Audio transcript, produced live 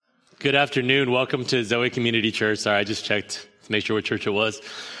Good afternoon. Welcome to Zoe Community Church. Sorry, I just checked to make sure what church it was.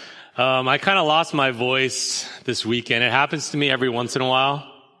 I kind of lost my voice this weekend. It happens to me every once in a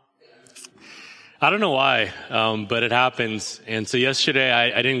while. I don't know why, but it happens. And so yesterday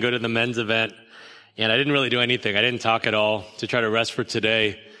I didn't go to the men's event, and I didn't really do anything. I didn't talk at all to try to rest for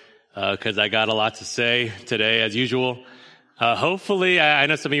today because I got a lot to say today as usual. Hopefully, I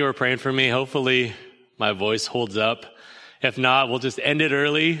know some of you were praying for me. Hopefully my voice holds up. If not, we'll just end it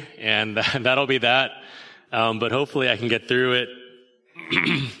early, and that'll be that. But hopefully I can get through it,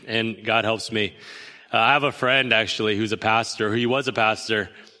 and God helps me. I have a friend, actually, who's a pastor. He was a pastor,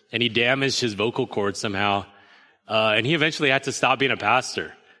 and he damaged his vocal cords somehow. And he eventually had to stop being a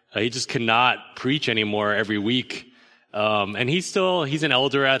pastor. He just could not preach anymore every week. And he's an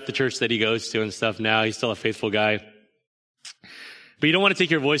elder at the church that he goes to and stuff now. He's still a faithful guy. But you don't want to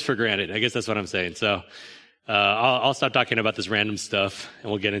take your voice for granted. I guess that's what I'm saying. So I'll stop talking about this random stuff,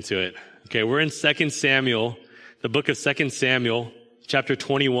 and we'll get into it. Okay, we're in 2 Samuel, the book of 2 Samuel, chapter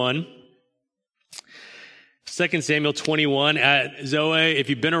 21. 2 Samuel 21. At Zoe, if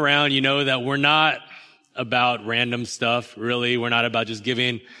you've been around, you know that we're not about random stuff, really. We're not about just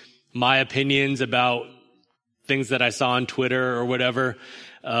giving my opinions about things that I saw on Twitter or whatever.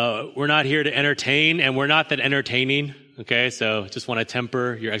 We're not here to entertain, and we're not that entertaining. Okay, so just want to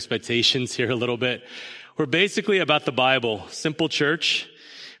temper your expectations here a little bit. We're basically about the Bible, simple church.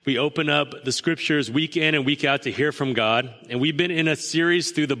 We open up the scriptures week in and week out to hear from God. And we've been in a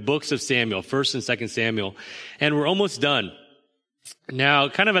series through the books of Samuel, 1 and 2 Samuel. And we're almost done. Now,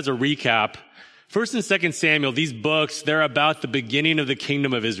 kind of as a recap, 1 and 2 Samuel, these books, they're about the beginning of the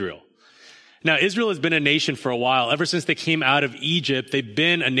kingdom of Israel. Now, Israel has been a nation for a while. Ever since they came out of Egypt, they've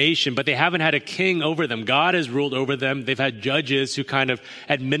been a nation, but they haven't had a king over them. God has ruled over them. They've had judges who kind of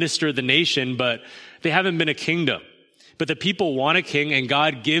administer the nation, but they haven't been a kingdom. But the people want a king, and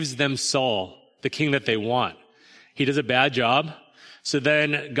God gives them Saul, the king that they want. He does a bad job. So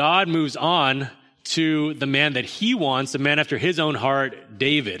then God moves on to the man that he wants, a man after his own heart,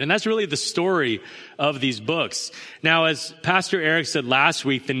 David. And that's really the story of these books. Now, as Pastor Eric said last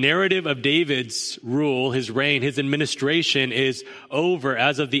week, the narrative of David's rule, his reign, his administration is over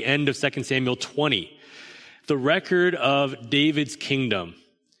as of the end of 2 Samuel 20. The record of David's kingdom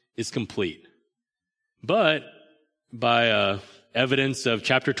is complete. But by evidence of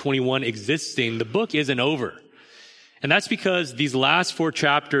chapter 21 existing, the book isn't over. And that's because these last 4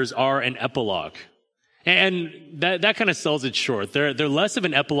 chapters are an epilogue. And that kind of sells it short. They're less of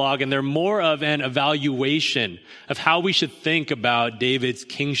an epilogue, and they're more of an evaluation of how we should think about David's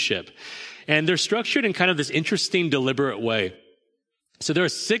kingship. And they're structured in kind of this interesting, deliberate way. So there are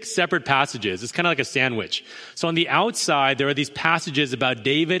 6 separate passages. It's kind of like a sandwich. So on the outside, there are these passages about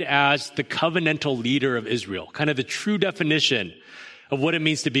David as the covenantal leader of Israel, kind of the true definition of what it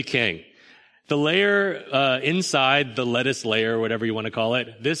means to be king. The layer inside, the lettuce layer, whatever you want to call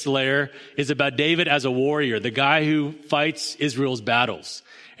it, this layer is about David as a warrior, the guy who fights Israel's battles.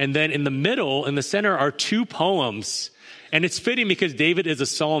 And then in the middle, in the center, are 2 poems. And it's fitting because David is a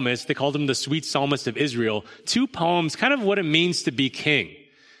psalmist. They called him the sweet psalmist of Israel. 2 poems, kind of what it means to be king.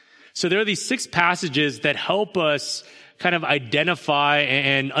 So there are these 6 passages that help us kind of identify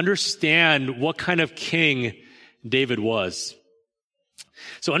and understand what kind of king David was.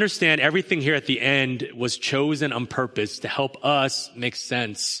 So understand everything here at the end was chosen on purpose to help us make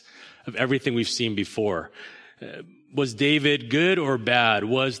sense of everything we've seen before. Was David good or bad?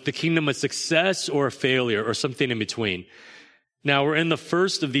 Was the kingdom a success or a failure or something in between? Now, we're in the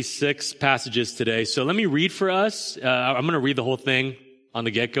first of these 6 passages today. So let me read for us. I'm going to read the whole thing on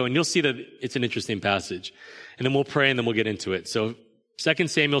the get-go, and you'll see that it's an interesting passage. And then we'll pray, and then we'll get into it. So 2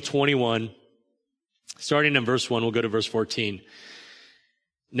 Samuel 21, starting in verse 1, we'll go to verse 14.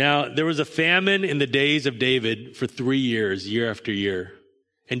 Now, there was a famine in the days of David for 3 years, year after year.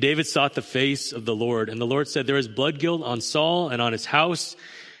 And David sought the face of the Lord. And the Lord said, there is blood guilt on Saul and on his house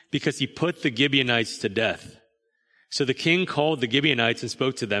because he put the Gibeonites to death. So the king called the Gibeonites and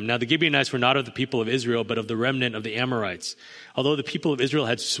spoke to them. Now, the Gibeonites were not of the people of Israel, but of the remnant of the Amorites. Although the people of Israel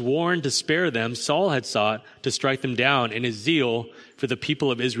had sworn to spare them, Saul had sought to strike them down in his zeal for the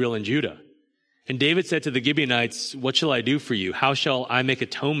people of Israel and Judah. And David said to the Gibeonites, what shall I do for you? How shall I make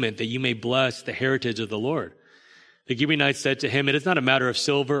atonement that you may bless the heritage of the Lord? The Gibeonites said to him, it is not a matter of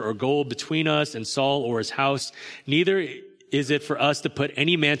silver or gold between us and Saul or his house. Neither is it for us to put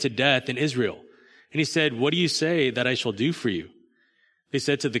any man to death in Israel. And he said, what do you say that I shall do for you? They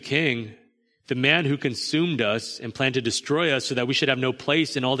said to the king, the man who consumed us and planned to destroy us so that we should have no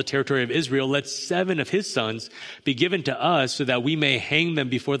place in all the territory of Israel, let 7 of his sons be given to us so that we may hang them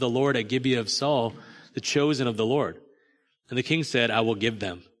before the Lord at Gibeah of Saul, the chosen of the Lord. And the king said, I will give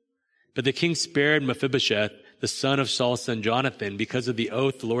them. But the king spared Mephibosheth, the son of Saul's son Jonathan, because of the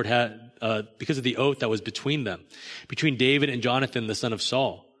oath that was between them, between David and Jonathan, the son of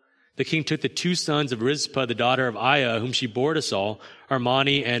Saul. The king took the two sons of Rizpah, the daughter of Aiah, whom she bore to Saul,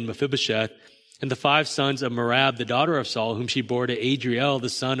 Armani and Mephibosheth, and the 5 sons of Merab, the daughter of Saul, whom she bore to Adriel, the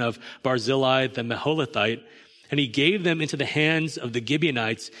son of Barzillai, the Meholathite, and he gave them into the hands of the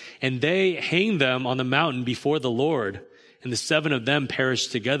Gibeonites, and they hanged them on the mountain before the Lord. And the 7 of them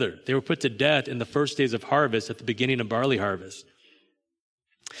perished together. They were put to death in the first days of harvest at the beginning of barley harvest.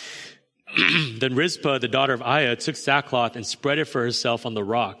 Then Rizpah, the daughter of Aiah, took sackcloth and spread it for herself on the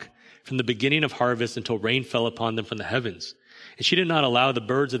rock from the beginning of harvest until rain fell upon them from the heavens. And she did not allow the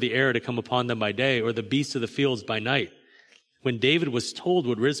birds of the air to come upon them by day or the beasts of the fields by night. When David was told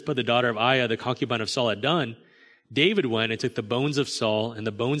what Rizpah, the daughter of Aiah, the concubine of Saul, had done, David went and took the bones of Saul and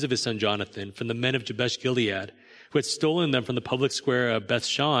the bones of his son Jonathan from the men of Jabesh Gilead, who had stolen them from the public square of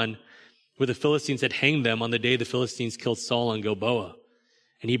Bethshan, where the Philistines had hanged them on the day the Philistines killed Saul on Gilboa.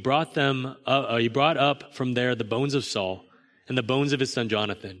 And he brought up from there the bones of Saul and the bones of his son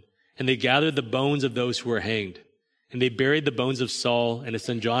Jonathan. And they gathered the bones of those who were hanged. And they buried the bones of Saul and his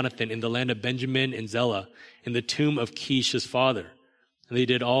son Jonathan in the land of Benjamin and Zelah, in the tomb of Kish his father. And they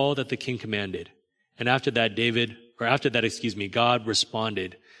did all that the king commanded. And after that, God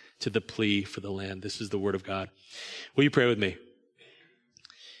responded to the plea for the land. This is the word of God. Will you pray with me?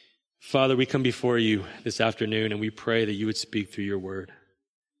 Father, we come before you this afternoon and we pray that you would speak through your word.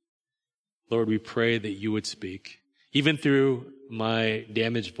 Lord, we pray that you would speak. Even through my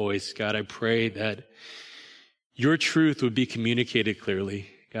damaged voice, God, I pray that your truth would be communicated clearly.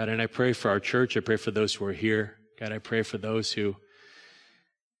 God, and I pray for our church. I pray for those who are here. God, I pray for those who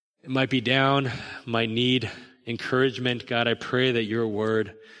might be down, might need encouragement. God, I pray that your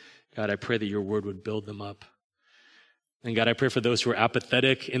word would build them up. And God, I pray for those who are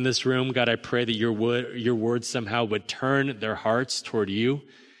apathetic in this room. God, I pray that your word somehow would turn their hearts toward you.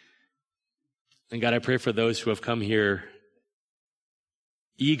 And God, I pray for those who have come here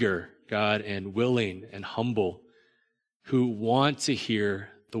eager, God, and willing and humble, who want to hear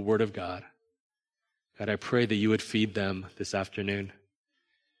the word of God. God, I pray that you would feed them this afternoon.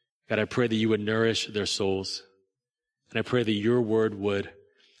 God, I pray that you would nourish their souls. And I pray that your word would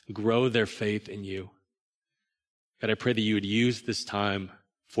grow their faith in you. God, I pray that you would use this time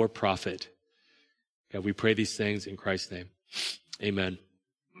for profit. God, we pray these things in Christ's name. Amen.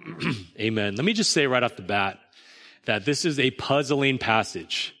 Amen. Let me just say right off the bat that this is a puzzling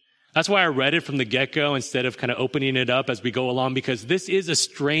passage. That's why I read it from the get-go instead of kind of opening it up as we go along, because this is a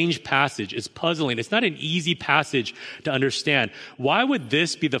strange passage. It's puzzling. It's not an easy passage to understand. Why would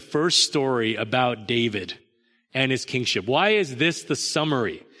this be the first story about David and his kingship? Why is this the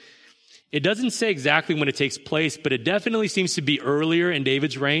summary? It doesn't say exactly when it takes place, but it definitely seems to be earlier in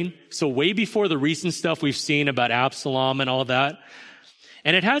David's reign. So way before the recent stuff we've seen about Absalom and all that.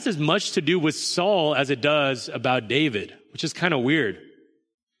 And it has as much to do with Saul as it does about David, which is kind of weird.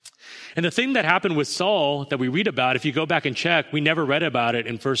 And the thing that happened with Saul that we read about, if you go back and check, we never read about it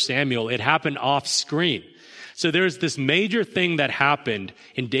in 1 Samuel. It happened off screen. So there's this major thing that happened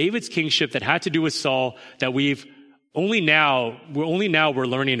in David's kingship that had to do with Saul that we're only now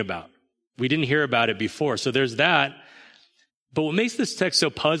learning about. We didn't hear about it before. So there's that. But what makes this text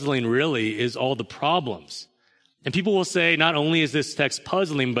so puzzling really is all the problems. And people will say, not only is this text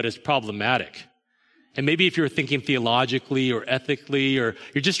puzzling, but it's problematic. And maybe if you're thinking theologically or ethically, or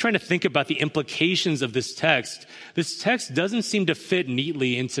you're just trying to think about the implications of this text doesn't seem to fit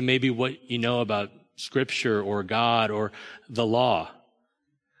neatly into maybe what you know about Scripture or God or the law.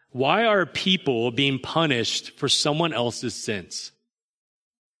 Why are people being punished for someone else's sins?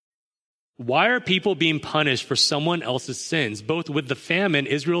 Why are people being punished for someone else's sins, both with the famine,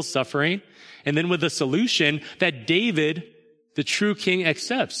 Israel's suffering, and then with the solution that David, the true king,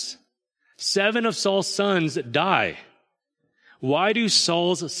 accepts? 7 of Saul's sons die. Why do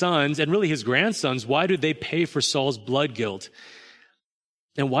Saul's sons, and really his grandsons, why do they pay for Saul's blood guilt?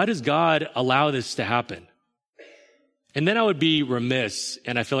 And why does God allow this to happen? And then I would be remiss,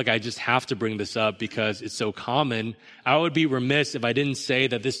 and I feel like I just have to bring this up because it's so common. I would be remiss if I didn't say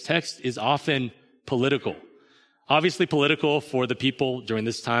that this text is often political. Obviously political for the people during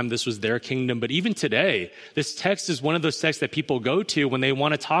this time. This was their kingdom. But even today, this text is one of those texts that people go to when they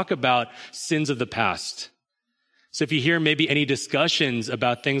want to talk about sins of the past. So if you hear maybe any discussions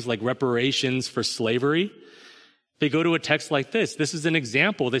about things like reparations for slavery, they go to a text like this. This is an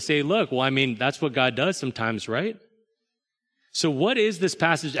example. They say, look, that's what God does sometimes, right? So what is this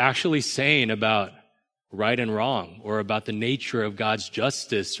passage actually saying about right and wrong, or about the nature of God's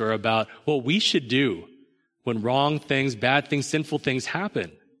justice, or about what we should do when wrong things, bad things, sinful things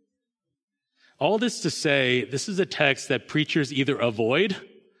happen? All this to say, this is a text that preachers either avoid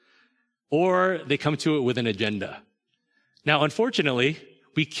or they come to it with an agenda. Now, unfortunately,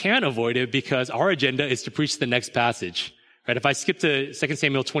 we can't avoid it because our agenda is to preach the next passage, right? If I skip to 2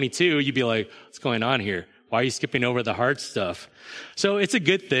 Samuel 22, you'd be like, what's going on here? Why are you skipping over the hard stuff? So it's a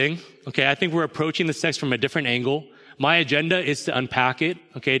good thing. Okay. I think we're approaching this text from a different angle. My agenda is to unpack it,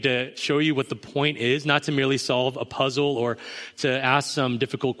 okay, to show you what the point is, not to merely solve a puzzle or to ask some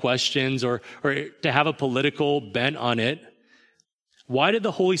difficult questions or to have a political bent on it. Why did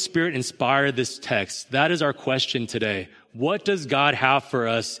the Holy Spirit inspire this text? That is our question today. What does God have for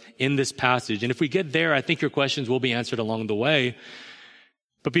us in this passage? And if we get there, I think your questions will be answered along the way.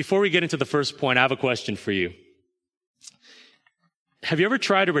 But before we get into the first point, I have a question for you. Have you ever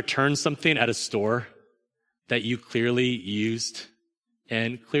tried to return something at a store that you clearly used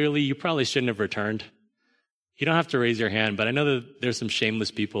and clearly you probably shouldn't have returned? You don't have to raise your hand, but I know that there's some shameless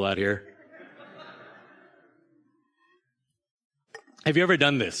people out here. Have you ever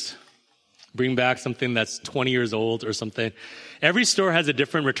done this? Bring back something that's 20 years old or something. Every store has a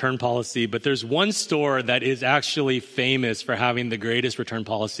different return policy, but there's one store that is actually famous for having the greatest return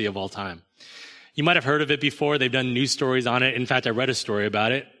policy of all time. You might have heard of it before. They've done news stories on it. In fact, I read a story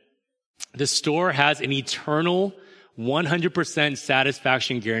about it. The store has an eternal 100%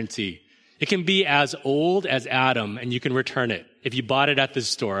 satisfaction guarantee. It can be as old as Adam, and you can return it. If you bought it at this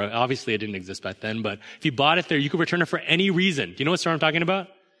store, obviously it didn't exist back then, but if you bought it there, you could return it for any reason. Do you know what store I'm talking about?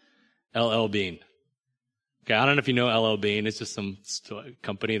 LL Bean. Okay, I don't know if you know LL Bean. It's just some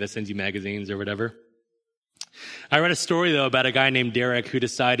company that sends you magazines or whatever. I read a story, though, about a guy named Derek who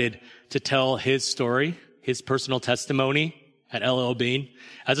decided to tell his story, his personal testimony at LL Bean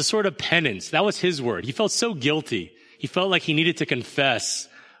as a sort of penance. That was his word. He felt so guilty. He felt like he needed to confess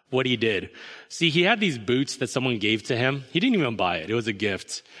what he did. See, he had these boots that someone gave to him. He didn't even buy it. It was a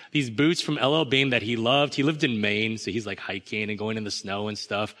gift. These boots from LL Bean that he loved. He lived in Maine, so he's like hiking and going in the snow and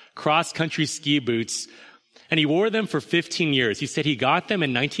stuff. Cross-country ski boots. And he wore them for 15 years. He said he got them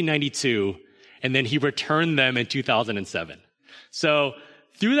in 1992, and then he returned them in 2007. So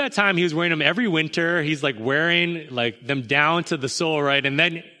through that time, he was wearing them every winter. He's like wearing like them down to the sole, right? And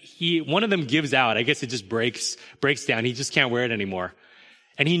then one of them gives out. I guess it just breaks down. He just can't wear it anymore.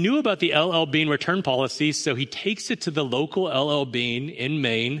 And he knew about the LL Bean return policy, so he takes it to the local LL Bean in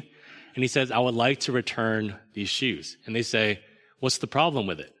Maine, and he says, I would like to return these shoes. And they say, what's the problem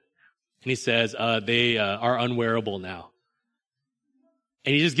with it? And he says, they are unwearable now.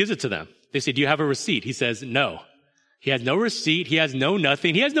 And he just gives it to them. They say, do you have a receipt? He says, no. He has no receipt. He has no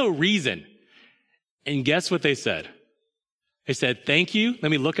nothing. He has no reason. And guess what they said? They said, thank you. Let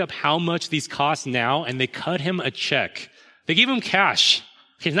me look up how much these cost now. And they cut him a check. They gave him cash.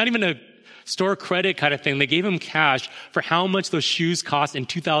 It's not even a store credit kind of thing. They gave him cash for how much those shoes cost in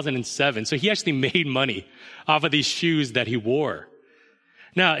 2007. So he actually made money off of these shoes that he wore.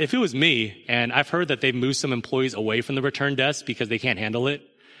 Now, if it was me, and I've heard that they've moved some employees away from the return desk because they can't handle it.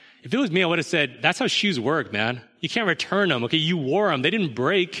 If it was me, I would have said, that's how shoes work, man. You can't return them. Okay, you wore them. They didn't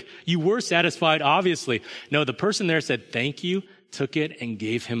break. You were satisfied, obviously. No, the person there said, thank you, took it, and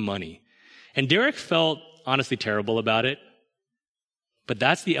gave him money. And Derek felt honestly terrible about it. But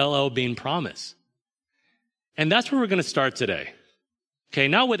that's the LL Bean promise. And that's where we're going to start today. Okay,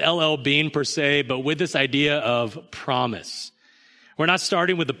 not with LL Bean per se, but with this idea of promise. We're not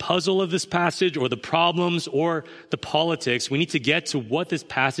starting with the puzzle of this passage or the problems or the politics. We need to get to what this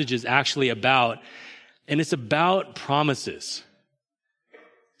passage is actually about. And it's about promises.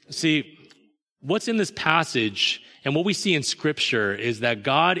 See, what's in this passage and what we see in Scripture is that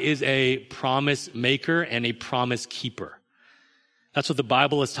God is a promise maker and a promise keeper. That's what the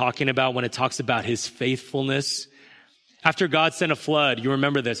Bible is talking about when it talks about his faithfulness. After God sent a flood, you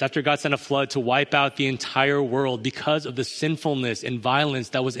remember this, after God sent a flood to wipe out the entire world because of the sinfulness and violence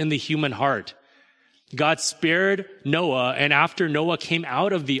that was in the human heart, God spared Noah, and after Noah came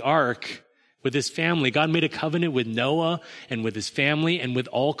out of the ark with his family, God made a covenant with Noah and with his family and with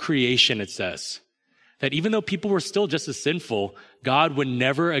all creation, it says. That even though people were still just as sinful, God would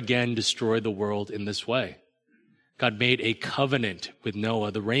never again destroy the world in this way. God made a covenant with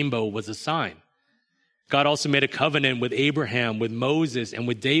Noah. The rainbow was a sign. God also made a covenant with Abraham, with Moses, and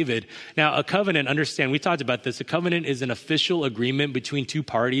with David. Now, a covenant, understand, we talked about this. A covenant is an official agreement between two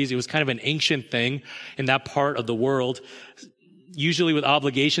parties. It was kind of an ancient thing in that part of the world, usually with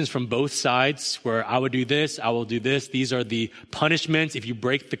obligations from both sides, where I would do this, I will do this. These are the punishments if you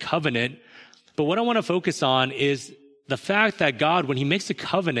break the covenant. But what I want to focus on is the fact that God, when he makes a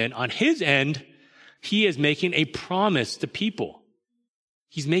covenant on his end, he is making a promise to people.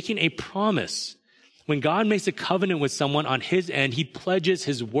 He's making a promise. When God makes a covenant with someone on his end, he pledges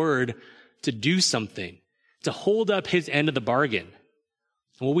his word to do something, to hold up his end of the bargain.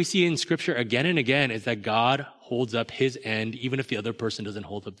 And what we see in Scripture again and again is that God holds up his end, even if the other person doesn't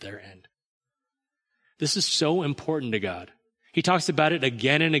hold up their end. This is so important to God. He talks about it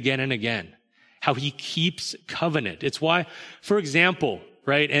again and again and again, how he keeps covenant. It's why, for example,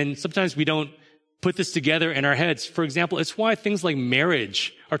 right, and sometimes we don't put this together in our heads. For example, it's why things like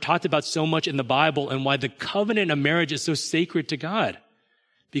marriage are talked about so much in the Bible and why the covenant of marriage is so sacred to God.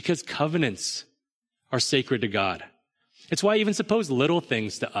 Because covenants are sacred to God. It's why even suppose little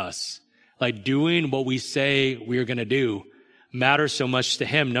things to us, like doing what we say we're going to do, matter so much to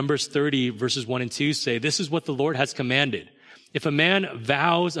him. Numbers 30 verses 1 and 2 say, this is what the Lord has commanded. If a man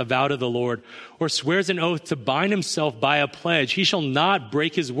vows a vow to the Lord or swears an oath to bind himself by a pledge, he shall not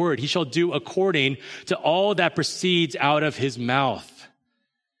break his word. He shall do according to all that proceeds out of his mouth.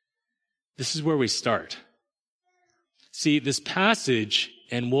 This is where we start. See, this passage,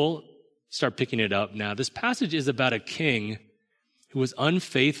 and we'll start picking it up now. This passage is about a king who was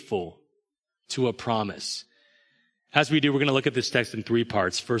unfaithful to a promise. As we do, we're going to look at this text in 3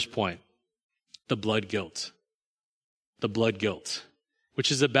 parts. First point, the blood guilt. The blood guilt,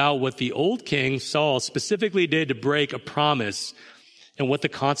 which is about what the old king, Saul, specifically did to break a promise and what the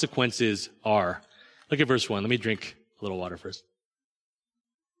consequences are. Look at verse 1. Let me drink a little water first.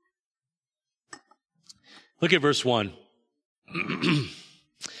 Look at verse 1.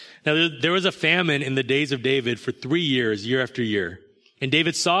 Now, there was a famine in the days of David for 3 years, year after year. And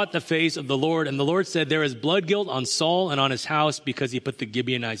David sought the face of the Lord, and the Lord said, there is blood guilt on Saul and on his house because he put the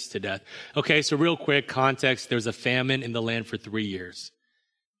Gibeonites to death. Okay, so real quick, context, there's a famine in the land for 3 years.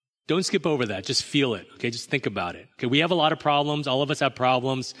 Don't skip over that. Just feel it. Okay, just think about it. Okay, we have a lot of problems. All of us have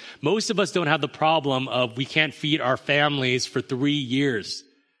problems. Most of us don't have the problem of we can't feed our families for 3 years.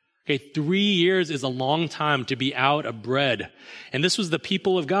 Okay, 3 years is a long time to be out of bread. And this was the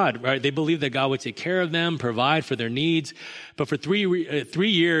people of God, right? They believed that God would take care of them, provide for their needs. But for 3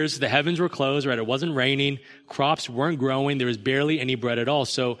 years, the heavens were closed, right? It wasn't raining. Crops weren't growing. There was barely any bread at all.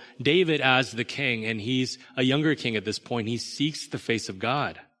 So David, as the king, and he's a younger king at this point, he seeks the face of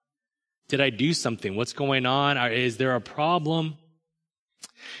God. Did I do something? What's going on? Is there a problem?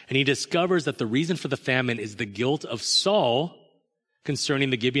 And he discovers that the reason for the famine is the guilt of Saul concerning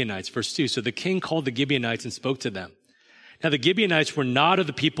the Gibeonites. Verse 2, so the king called the Gibeonites and spoke to them. Now the Gibeonites were not of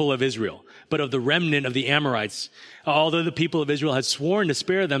the people of Israel, but of the remnant of the Amorites. Although the people of Israel had sworn to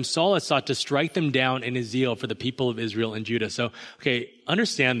spare them, Saul had sought to strike them down in his zeal for the people of Israel and Judah. So, okay,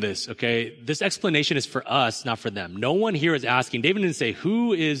 understand this, okay? This explanation is for us, not for them. No one here is asking. David didn't say,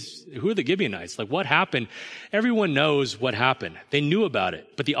 who are the Gibeonites? Like, what happened? Everyone knows what happened. They knew about it.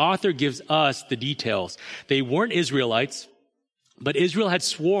 But the author gives us the details. They weren't Israelites, but Israel had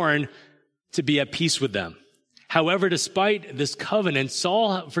sworn to be at peace with them. However, despite this covenant,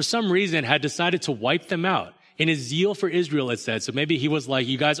 Saul, for some reason, had decided to wipe them out. In his zeal for Israel, it said. So maybe he was like,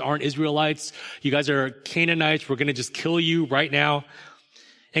 you guys aren't Israelites. You guys are Canaanites. We're going to just kill you right now.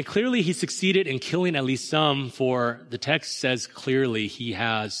 And clearly he succeeded in killing at least some, for the text says clearly he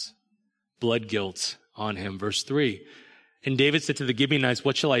has blood guilt on him. Verse 3. And David said to the Gibeonites,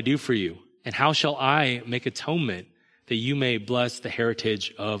 what shall I do for you? And how shall I make atonement that you may bless the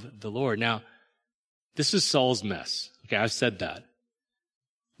heritage of the Lord? Now, this is Saul's mess. Okay, I've said that.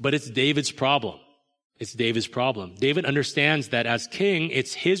 But it's David's problem. It's David's problem. David understands that as king,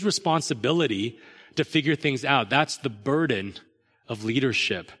 it's his responsibility to figure things out. That's the burden of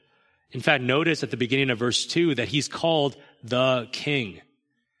leadership. In fact, notice at the beginning of verse 2 that he's called the king.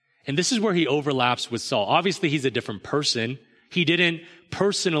 And this is where he overlaps with Saul. Obviously, he's a different person. He didn't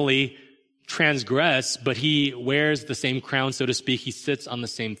personally transgress, but he wears the same crown, so to speak. He sits on the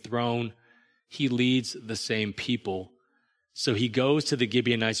same throne. He leads the same people. So he goes to the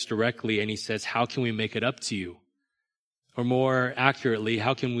Gibeonites directly and he says, how can we make it up to you? Or more accurately,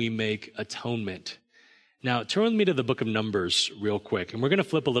 how can we make atonement? Now, turn with me to the book of Numbers real quick. And we're going to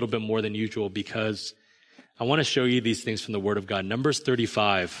flip a little bit more than usual because I want to show you these things from the Word of God. Numbers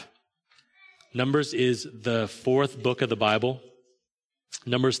 35. Numbers is the 4th book of the Bible.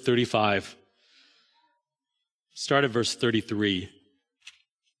 Numbers 35. Start at verse 33.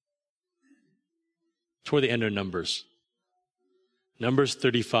 Toward the end of Numbers. Numbers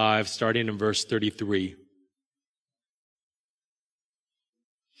 35, starting in verse 33.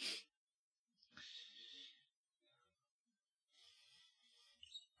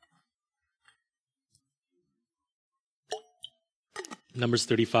 Numbers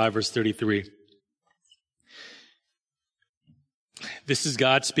 35, verse 33. This is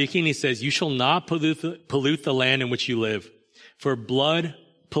God speaking. He says, you shall not pollute the land in which you live, for blood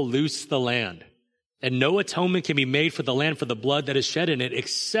pollutes the land. And no atonement can be made for the land for the blood that is shed in it,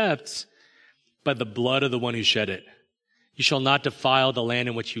 except by the blood of the one who shed it. You shall not defile the land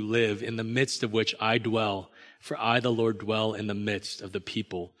in which you live, in the midst of which I dwell, for I, the Lord, dwell in the midst of the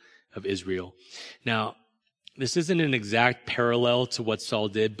people of Israel. Now, this isn't an exact parallel to what Saul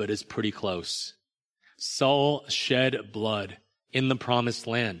did, but it's pretty close. Saul shed blood in the promised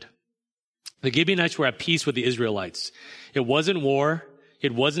land. The Gibeonites were at peace with the Israelites. It wasn't war.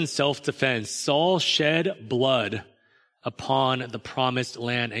 It wasn't self-defense. Saul shed blood upon the promised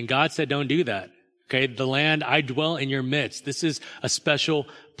land. And God said, don't do that. Okay, the land, I dwell in your midst. This is a special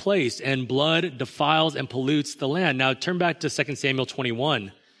place, and blood defiles and pollutes the land. Now turn back to 2 Samuel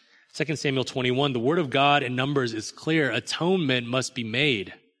 21. 2 Samuel 21, the word of God in Numbers is clear. Atonement must be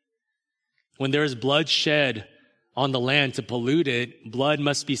made. When there is blood shed on the land to pollute it, blood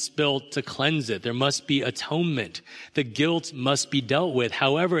must be spilt to cleanse it. There must be atonement. The guilt must be dealt with.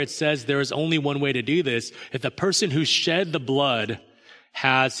 However, it says there is only one way to do this. If the person who shed the blood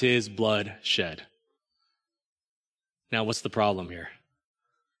has his blood shed. Now, what's the problem here?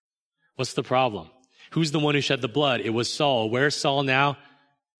 What's the problem? Who's the one who shed the blood? It was Saul. Where's Saul now?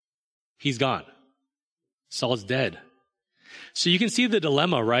 He's gone. Saul's dead. So you can see the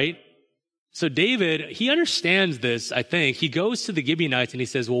dilemma, right? So David, he understands this, I think. He goes to the Gibeonites and he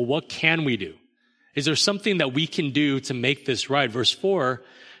says, well, what can we do? Is there something that we can do to make this right? Verse 4,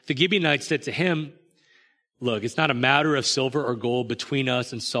 the Gibeonites said to him, look, it's not a matter of silver or gold between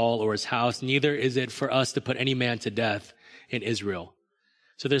us and Saul or his house. Neither is it for us to put any man to death in Israel.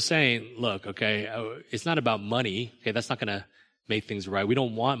 So they're saying, look, okay, it's not about money. Okay, that's not going to make things right. We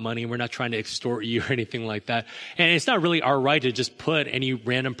don't want money. We're not trying to extort you or anything like that. And it's not really our right to just put any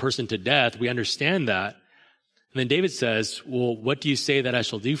random person to death. We understand that. And then David says, well, what do you say that I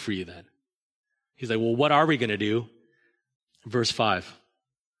shall do for you then? He's like, well, what are we going to do? Verse 5.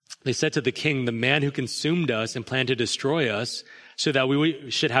 They said to the king, the man who consumed us and planned to destroy us so that we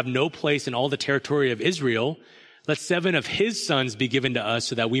should have no place in all the territory of Israel, let 7 of his sons be given to us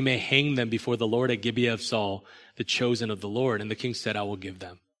so that we may hang them before the Lord at Gibeah of Saul, the chosen of the Lord. And the king said, I will give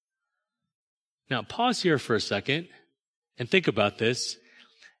them. Now pause here for a second and think about this.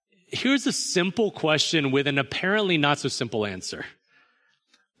 Here's a simple question with an apparently not so simple answer.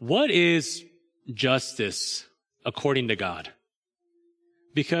 What is justice according to God?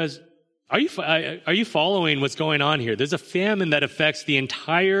 Because are you following what's going on here? There's a famine that affects the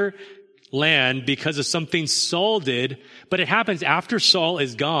entire land because of something Saul did, but it happens after Saul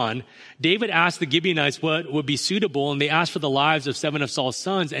is gone. David asked the Gibeonites what would be suitable, and they asked for the lives of 7 of Saul's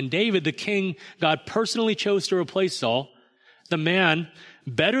sons. And David, the king, God personally chose to replace Saul, the man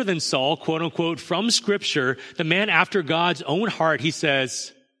better than Saul, quote unquote, from Scripture, the man after God's own heart. He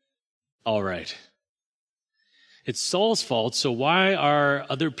says, all right. It's Saul's fault, so why are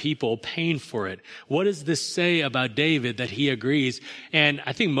other people paying for it? What does this say about David that he agrees? And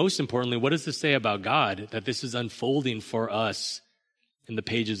I think most importantly, what does this say about God that this is unfolding for us in the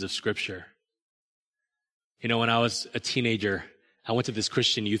pages of Scripture? You know, when I was a teenager, I went to this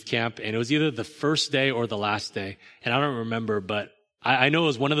Christian youth camp, and it was either the first day or the last day. And I don't remember, but I know it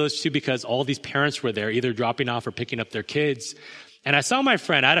was one of those two because all these parents were there, either dropping off or picking up their kids. And I saw my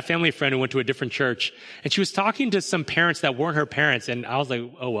friend, I had a family friend who went to a different church, and she was talking to some parents that weren't her parents. And I was like,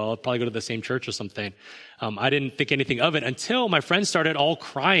 oh, well, I'll probably go to the same church or something. I didn't think anything of it until my friend started all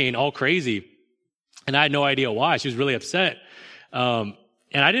crying, all crazy. And I had no idea why. She was really upset. And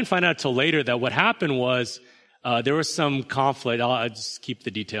I didn't find out until later that what happened was, there was some conflict. I'll just keep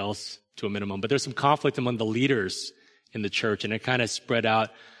the details to a minimum, but there's some conflict among the leaders in the church, and it kind of spread out,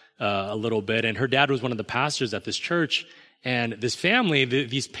 a little bit. And her dad was one of the pastors at this church. And this family,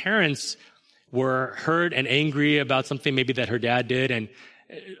 these parents were hurt and angry about something maybe that her dad did. And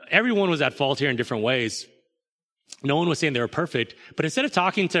everyone was at fault here in different ways. No one was saying they were perfect. But instead of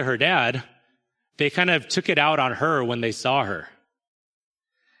talking to her dad, they kind of took it out on her when they saw her.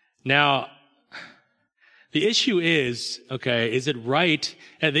 Now, the issue is, okay, is it right?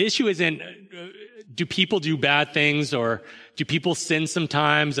 The issue isn't, do people do bad things, or do people sin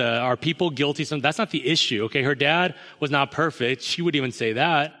sometimes? Are people guilty sometimes? That's not the issue, okay? Her dad was not perfect. She would even say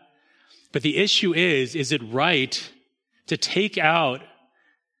that. But the issue is it right to take out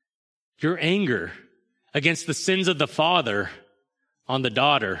your anger against the sins of the father on the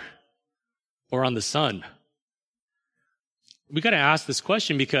daughter or on the son? We got to ask this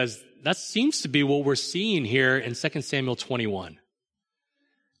question because that seems to be what we're seeing here in 2 Samuel 21.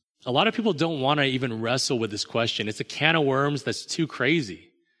 A lot of people don't want to even wrestle with this question. It's a can of worms that's too crazy.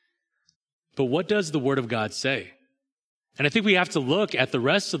 But what does the Word of God say? And I think we have to look at the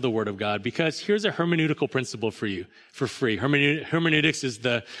rest of the Word of God, because here's a hermeneutical principle for you for free. Hermeneutics is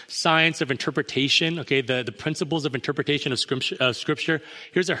the science of interpretation, okay, the principles of interpretation of Scripture.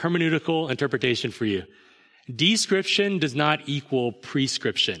 Here's a hermeneutical interpretation for you. Description does not equal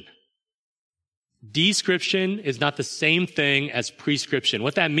prescription. Description is not the same thing as prescription.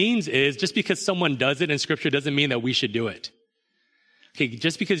 What that means is just because someone does it in Scripture doesn't mean that we should do it. Okay,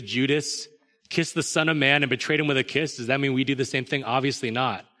 just because Judas kissed the Son of Man and betrayed him with a kiss, does that mean we do the same thing? Obviously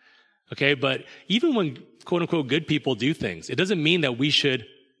not. Okay, but even when quote unquote good people do things, it doesn't mean that we should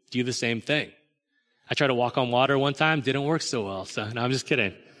do the same thing. I tried to walk on water one time, didn't work so well. So no, I'm just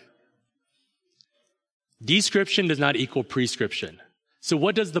kidding. Description does not equal prescription. So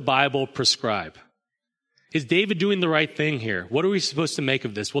what does the Bible prescribe? Is David doing the right thing here? What are we supposed to make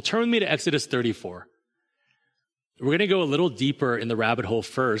of this? Well, turn with me to Exodus 34. We're going to go a little deeper in the rabbit hole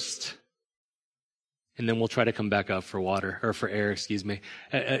first, and then we'll try to come back up for air.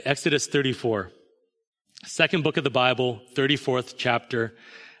 Exodus 34, second book of the Bible, 34th chapter,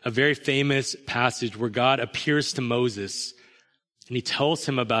 a very famous passage where God appears to Moses and he tells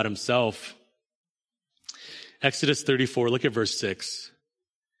him about himself. Exodus 34, look at verse 6.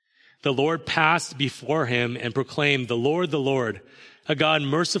 The Lord passed before him and proclaimed, the Lord, a God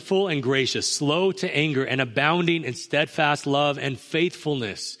merciful and gracious, slow to anger and abounding in steadfast love and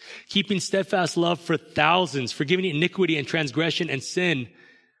faithfulness, keeping steadfast love for thousands, forgiving iniquity and transgression and sin,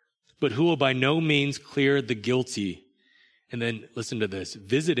 but who will by no means clear the guilty. And then listen to this,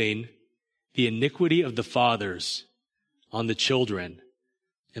 visiting the iniquity of the fathers on the children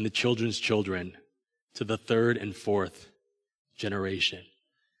and the children's children to the third and fourth generation.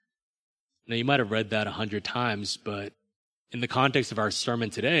 Now, you might have read that 100 times, but in the context of our sermon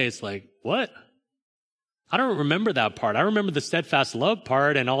today, it's like, what? I don't remember that part. I remember the steadfast love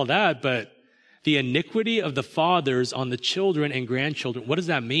part and all that, but the iniquity of the fathers on the children and grandchildren, what does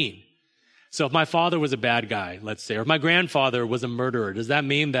that mean? So if my father was a bad guy, let's say, or if my grandfather was a murderer, does that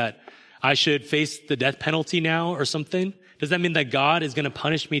mean that I should face the death penalty now or something? Does that mean that God is going to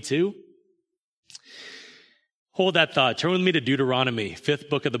punish me too? Hold that thought. Turn with me to Deuteronomy, 5th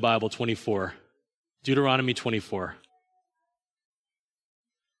book of the Bible, 24. Deuteronomy 24.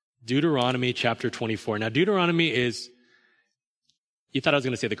 Deuteronomy chapter 24. Now, Deuteronomy is, you thought I was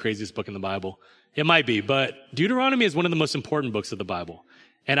going to say the craziest book in the Bible. It might be, but Deuteronomy is one of the most important books of the Bible.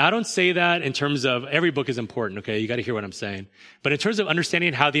 And I don't say that in terms of every book is important, okay? You got to hear what I'm saying. But in terms of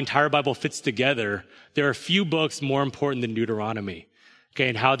understanding how the entire Bible fits together, there are few books more important than Deuteronomy. Okay,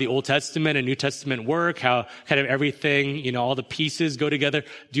 and how the Old Testament and New Testament work, how kind of everything, all the pieces go together.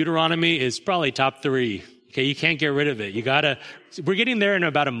 Deuteronomy is probably top 3. Okay, you can't get rid of it. We're getting there in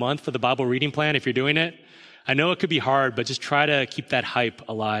about a month for the Bible reading plan if you're doing it. I know it could be hard, but just try to keep that hype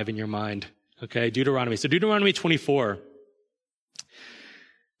alive in your mind. Okay, Deuteronomy. So Deuteronomy 24,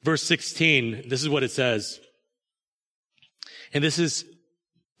 verse 16, this is what it says. And this is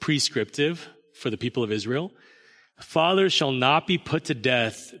prescriptive for the people of Israel. Fathers shall not be put to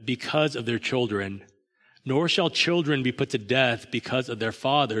death because of their children, nor shall children be put to death because of their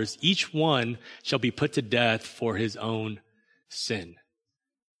fathers. Each one shall be put to death for his own sin.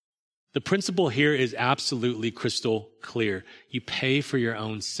 The principle here is absolutely crystal clear. You pay for your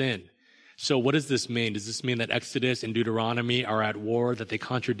own sin. So what does this mean? Does this mean that Exodus and Deuteronomy are at war, that they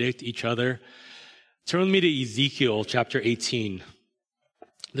contradict each other? Turn with me to Ezekiel chapter 18.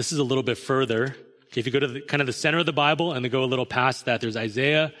 This is a little bit further. Okay, if you go to kind of the center of the Bible and then go a little past that, there's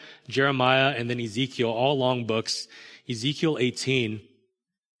Isaiah, Jeremiah, and then Ezekiel, all long books. Ezekiel 18.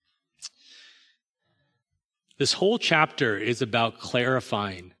 This whole chapter is about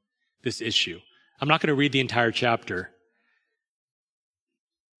clarifying this issue. I'm not going to read the entire chapter.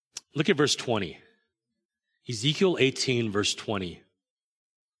 Look at verse 20. Ezekiel 18, verse 20.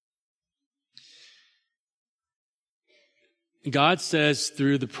 God says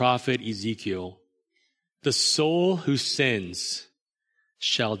through the prophet Ezekiel, the soul who sins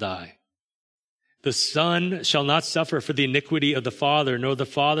shall die. The son shall not suffer for the iniquity of the father, nor the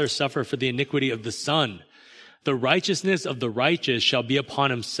father suffer for the iniquity of the son. The righteousness of the righteous shall be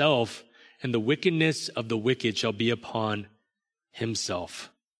upon himself, and the wickedness of the wicked shall be upon himself.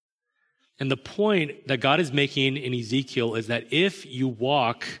 And the point that God is making in Ezekiel is that if you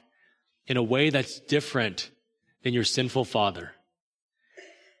walk in a way that's different than your sinful father,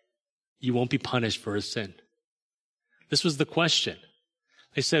 you won't be punished for his sin. This was the question.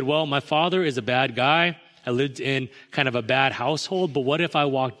 They said, well, my father is a bad guy. I lived in kind of a bad household, but what if I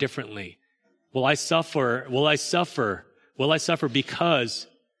walk differently? Will I suffer? Will I suffer because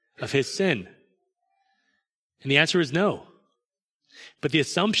of his sin? And the answer is no. But the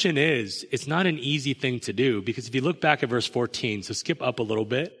assumption is it's not an easy thing to do, because if you look back at verse 14, so skip up a little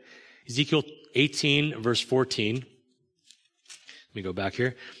bit, Ezekiel 18, verse 14. Let me go back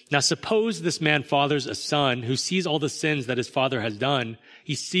here. Now suppose this man fathers a son who sees all the sins that his father has done.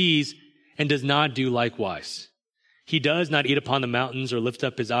 He sees and does not do likewise. He does not eat upon the mountains or lift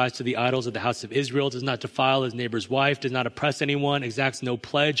up his eyes to the idols of the house of Israel, does not defile his neighbor's wife, does not oppress anyone, exacts no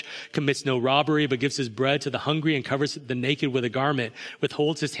pledge, commits no robbery, but gives his bread to the hungry and covers the naked with a garment,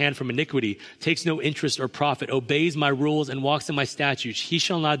 withholds his hand from iniquity, takes no interest or profit, obeys my rules and walks in my statutes. He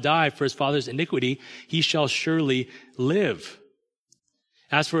shall not die for his father's iniquity. He shall surely live.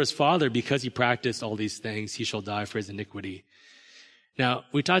 As for his father, because he practiced all these things, he shall die for his iniquity. Now,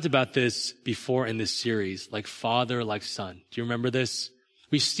 we talked about this before in this series, like father, like son. Do you remember this?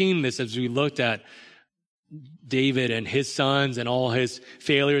 We've seen this as we looked at David and his sons and all his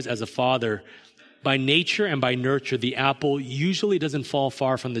failures as a father. By nature and by nurture, the apple usually doesn't fall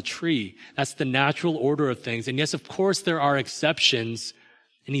far from the tree. That's the natural order of things. And yes, of course, there are exceptions.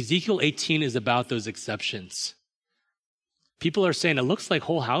 And Ezekiel 18 is about those exceptions. People are saying, it looks like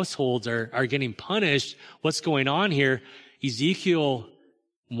whole households are getting punished. What's going on here? Ezekiel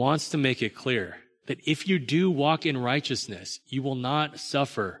wants to make it clear that if you do walk in righteousness, you will not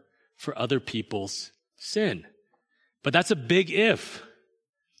suffer for other people's sin. But that's a big if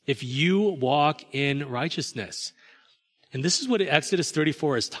you walk in righteousness. And this is what Exodus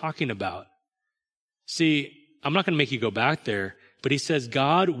 34 is talking about. See, I'm not going to make you go back there, but he says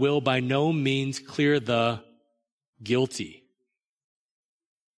God will by no means clear the guilty.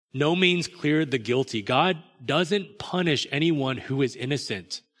 No means clear the guilty. God doesn't punish anyone who is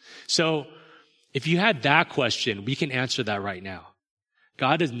innocent. So if you had that question, we can answer that right now.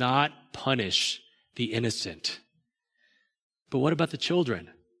 God does not punish the innocent. But what about the children?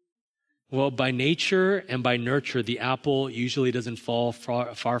 Well, by nature and by nurture, the apple usually doesn't fall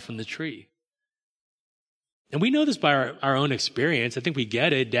far from the tree. And we know this by our own experience. I think we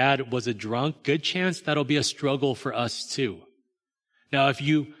get it. Dad was a drunk. Good chance that'll be a struggle for us too. Now, if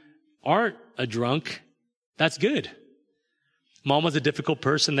you aren't a drunk, that's good. Mom was a difficult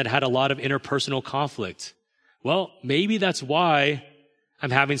person that had a lot of interpersonal conflict. Well, maybe that's why I'm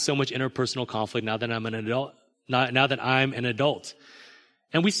having so much interpersonal conflict now that I'm an adult. Now that I'm an adult.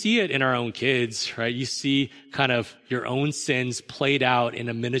 And we see it in our own kids, right? You see kind of your own sins played out in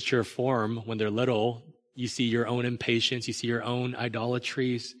a miniature form when they're little. You see your own impatience. You see your own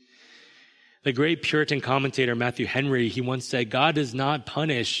idolatries. The great Puritan commentator Matthew Henry, he once said, God does not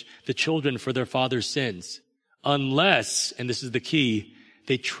punish the children for their father's sins unless, and this is the key,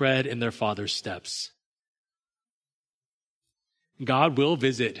 they tread in their father's steps. God will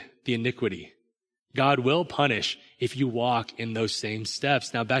visit the iniquity. God will punish if you walk in those same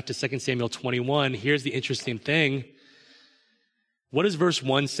steps. Now back to 2 Samuel 21, here's the interesting thing. What does verse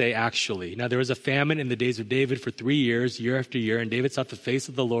 1 say actually? Now there was a famine in the days of David for 3 years, year after year, and David sought the face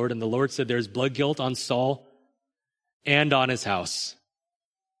of the Lord, and the Lord said, there's blood guilt on Saul and on his house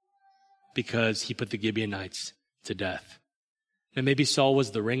because he put the Gibeonites to death. And maybe Saul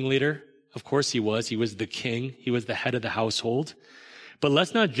was the ringleader. Of course he was. He was the king. He was the head of the household. But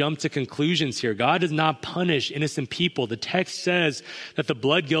let's not jump to conclusions here. God does not punish innocent people. The text says that the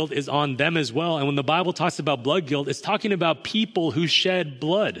blood guilt is on them as well. And when the Bible talks about blood guilt, it's talking about people who shed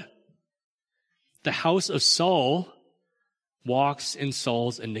blood. The house of Saul walks in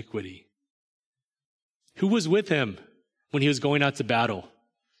Saul's iniquity. Who was with him when he was going out to battle?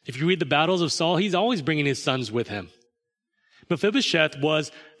 If you read the battles of Saul, he's always bringing his sons with him. Mephibosheth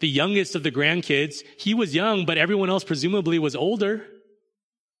was the youngest of the grandkids. He was young, but everyone else presumably was older.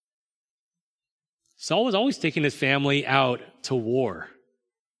 Saul was always taking his family out to war.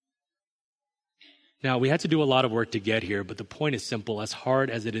 Now, we had to do a lot of work to get here, but the point is simple, as hard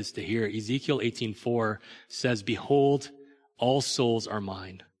as it is to hear. Ezekiel 18:4 says, behold, all souls are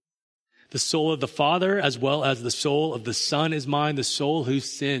mine. The soul of the Father as well as the soul of the Son is mine. The soul who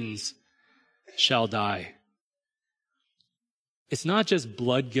sins shall die. It's not just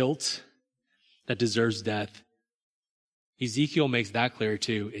blood guilt that deserves death. Ezekiel makes that clear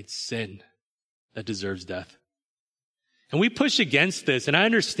too. It's sin that deserves death. And we push against this, and I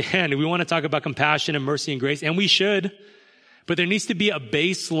understand we want to talk about compassion and mercy and grace, and we should, but there needs to be a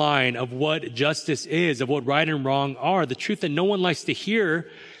baseline of what justice is, of what right and wrong are. The truth that no one likes to hear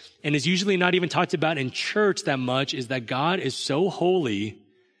and is usually not even talked about in church that much is that God is so holy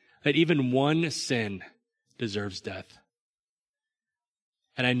that even one sin deserves death.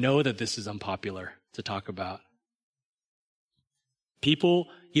 And I know that this is unpopular to talk about. People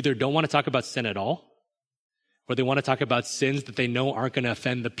either don't want to talk about sin at all, or they want to talk about sins that they know aren't going to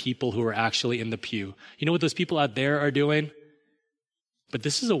offend the people who are actually in the pew. You know what those people out there are doing? But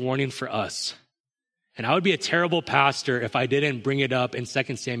this is a warning for us. And I would be a terrible pastor if I didn't bring it up in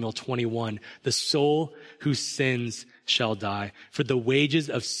 2 Samuel 21. The soul who sins shall die, for the wages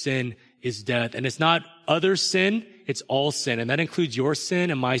of sin is death. And it's not other sin, it's all sin. And that includes your sin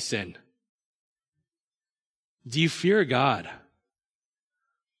and my sin. Do you fear God?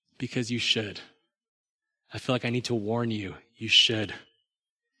 Because you should. I feel like I need to warn you. You should.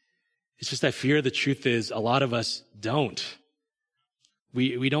 It's just I fear the truth is a lot of us don't.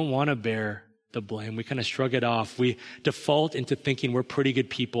 We don't want to bear the blame. We kind of shrug it off. We default into thinking we're pretty good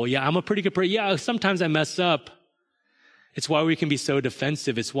people. Yeah, I'm a pretty good person. Yeah, sometimes I mess up. It's why we can be so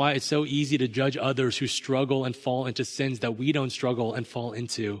defensive. It's why it's so easy to judge others who struggle and fall into sins that we don't struggle and fall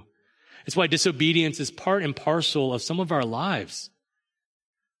into. It's why disobedience is part and parcel of some of our lives.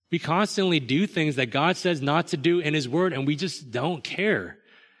 We constantly do things that God says not to do in his word, and we just don't care.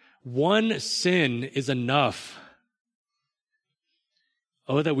 One sin is enough.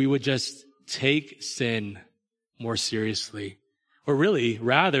 Oh, that we would just take sin more seriously. Or really,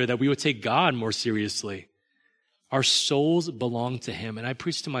 rather, that we would take God more seriously. Our souls belong to him. And I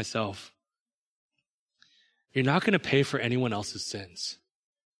preach to myself, you're not going to pay for anyone else's sins.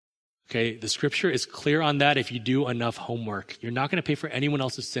 Okay, the scripture is clear on that if you do enough homework. You're not going to pay for anyone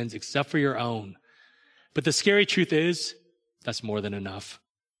else's sins except for your own. But the scary truth is, that's more than enough.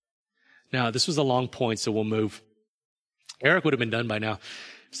 Now, this was a long point, so we'll move. Eric would have been done by now.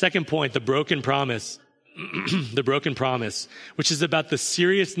 Second point, the broken promise. The broken promise, which is about the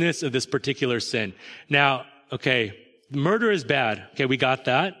seriousness of this particular sin. Now, okay, murder is bad. Okay, we got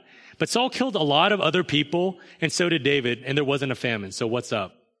that. But Saul killed a lot of other people, and so did David, and there wasn't a famine. So what's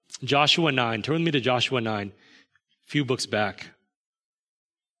up? Joshua 9. Turn with me to Joshua 9. A few books back.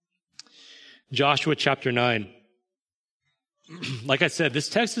 Joshua chapter 9. Like I said, this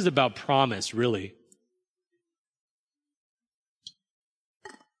text is about promise, really.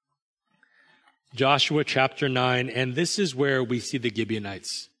 Joshua chapter 9, and this is where we see the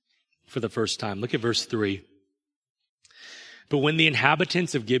Gibeonites for the first time. Look at verse 3. But when the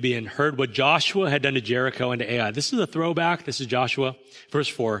inhabitants of Gibeon heard what Joshua had done to Jericho and to Ai, this is a throwback. This is Joshua, verse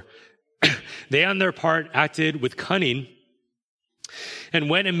 4. They on their part acted with cunning and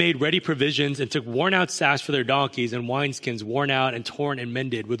went and made ready provisions and took worn out sacks for their donkeys and wineskins worn out and torn and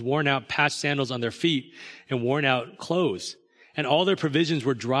mended with worn out patched sandals on their feet and worn out clothes. And all their provisions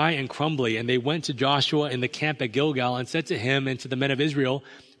were dry and crumbly. And they went to Joshua in the camp at Gilgal and said to him and to the men of Israel,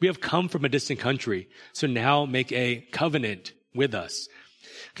 we have come from a distant country. So now make a covenant with us.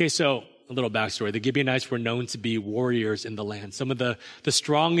 Okay, so a little backstory. The Gibeonites were known to be warriors in the land. Some of the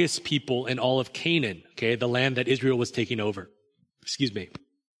strongest people in all of Canaan, okay, the land that Israel was taking over. Excuse me.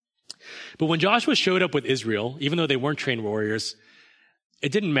 But when Joshua showed up with Israel, even though they weren't trained warriors,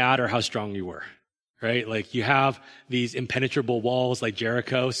 it didn't matter how strong you were. Right? Like you have these impenetrable walls like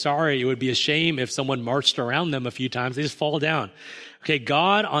Jericho. Sorry, it would be a shame if someone marched around them a few times. They just fall down. Okay,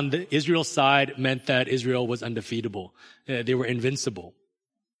 God on the Israel side meant that Israel was undefeatable. They were invincible.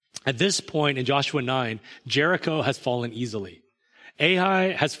 At this point in Joshua 9, Jericho has fallen easily.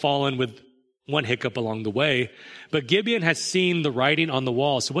 Ai has fallen with one hiccup along the way, but Gibeon has seen the writing on the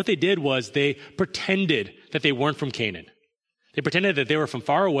wall. So what they did was they pretended that they weren't from Canaan. They pretended that they were from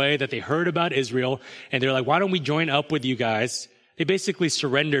far away, that they heard about Israel, and they're like, why don't we join up with you guys? They basically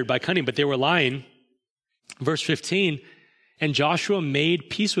surrendered by cunning, but they were lying. Verse 15, and Joshua made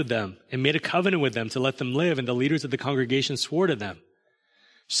peace with them and made a covenant with them to let them live, and the leaders of the congregation swore to them.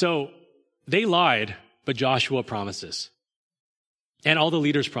 So they lied, but Joshua promises. And all the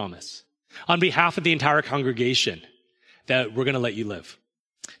leaders promise on behalf of the entire congregation that we're going to let you live.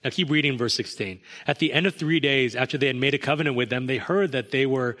 Now keep reading verse 16. At the end of 3 days after they had made a covenant with them, they heard that they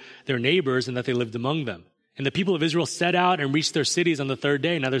were their neighbors and that they lived among them. And the people of Israel set out and reached their cities on the third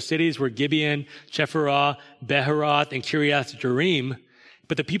day. Now their cities were Gibeon, Chephirah, Beheroth, and Kiriath Jearim.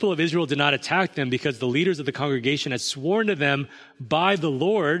 But the people of Israel did not attack them because the leaders of the congregation had sworn to them by the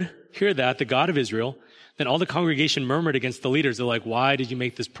Lord, hear that, the God of Israel. Then all the congregation murmured against the leaders. They're like, why did you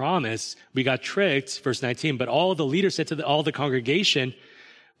make this promise? We got tricked. Verse 19. But all the leaders said to all the congregation,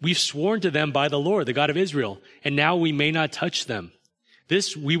 we've sworn to them by the Lord, the God of Israel, and now we may not touch them.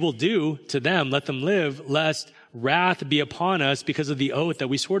 This we will do to them, let them live, lest wrath be upon us because of the oath that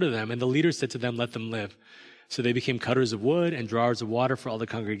we swore to them. And the leaders said to them, let them live. So they became cutters of wood and drawers of water for all the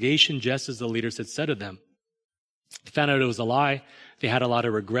congregation, just as the leaders had said to them. They found out it was a lie. They had a lot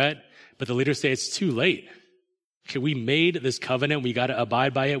of regret, but the leaders say it's too late. Okay, we made this covenant. We got to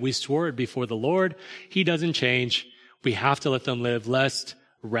abide by it. We swore it before the Lord. He doesn't change. We have to let them live, lest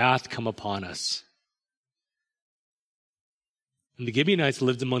wrath come upon us. And the Gibeonites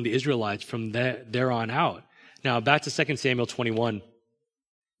lived among the Israelites from there on out. Now, back to 2 Samuel 21.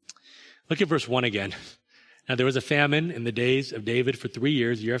 Look at verse 1 again. Now there was a famine in the days of David for 3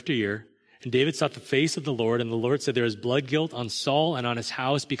 years, year after year. And David sought the face of the Lord, and the Lord said, there is blood guilt on Saul and on his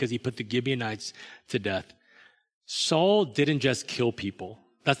house because he put the Gibeonites to death. Saul didn't just kill people.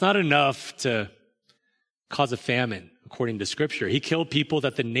 That's not enough to cause a famine, according to Scripture. He killed people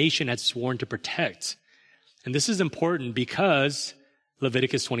that the nation had sworn to protect. And this is important because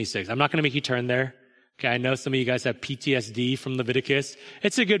Leviticus 26. I'm not going to make you turn there. Okay, I know some of you guys have PTSD from Leviticus.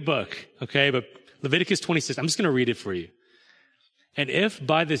 It's a good book, okay? But Leviticus 26, I'm just going to read it for you. And if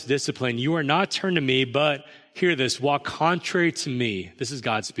by this discipline you are not turned to me, but hear this, walk contrary to me, this is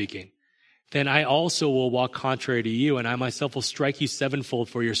God speaking, then I also will walk contrary to you, and I myself will strike you sevenfold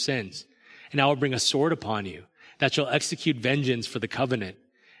for your sins. And I will bring a sword upon you that shall execute vengeance for the covenant.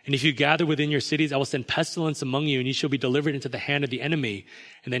 And if you gather within your cities, I will send pestilence among you, and you shall be delivered into the hand of the enemy.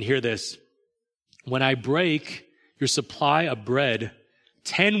 And then hear this, when I break your supply of bread,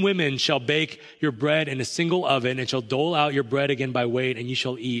 10 women shall bake your bread in a single oven and shall dole out your bread again by weight, and you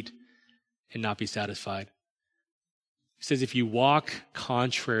shall eat and not be satisfied. He says, if you walk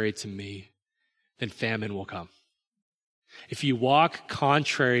contrary to me, then famine will come. If you walk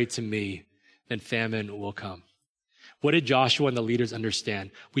contrary to me, then famine will come. What did Joshua and the leaders understand?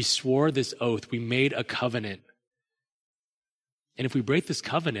 We swore this oath. We made a covenant. And if we break this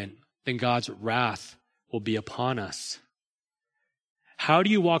covenant, then God's wrath will be upon us. How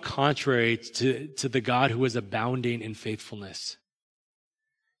do you walk contrary to the God who is abounding in faithfulness?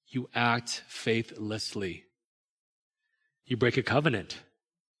 You act faithlessly. You break a covenant.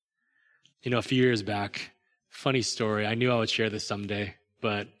 You know, a few years back, funny story, I knew I would share this someday,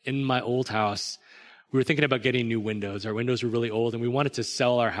 but in my old house, we were thinking about getting new windows. Our windows were really old, and we wanted to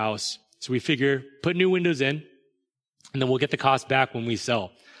sell our house. So we figure, put new windows in, and then we'll get the cost back when we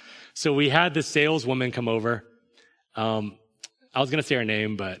sell. So we had the saleswoman come over. I was going to say her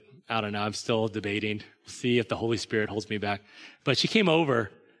name, but I don't know. I'm still debating. We'll see if the Holy Spirit holds me back. But she came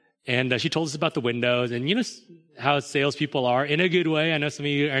over, and she told us about the windows. And you know how salespeople are, in a good way. I know some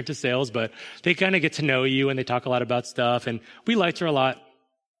of you aren't into sales, but they kind of get to know you, and they talk a lot about stuff. And we liked her a lot.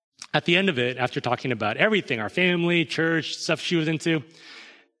 At the end of it, after talking about everything, our family, church, stuff she was into,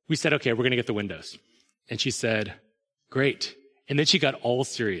 we said, okay, we're going to get the windows. And she said, great. And then she got all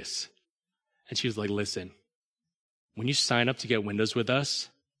serious. And she was like, listen, when you sign up to get windows with us,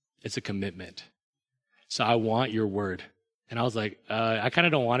 it's a commitment. So I want your word. And I was like, I kind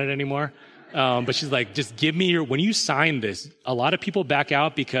of don't want it anymore. But she's like, just give me when you sign this, a lot of people back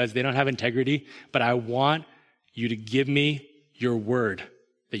out because they don't have integrity, but I want you to give me your word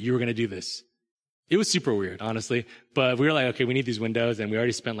that you were going to do this. It was super weird, honestly. But we were like, okay, we need these windows. And we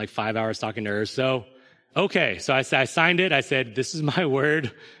already spent like 5 hours talking to her. So, okay. So I signed it. I said, this is my word.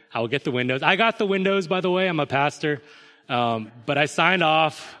 I will get the windows. I got the windows, by the way. I'm a pastor. But I signed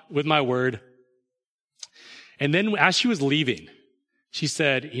off with my word. And then as she was leaving, she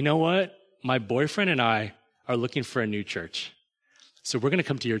said, you know what? My boyfriend and I are looking for a new church. So we're going to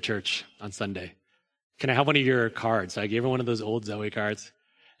come to your church on Sunday. Can I have one of your cards? So I gave her one of those old Zoe cards.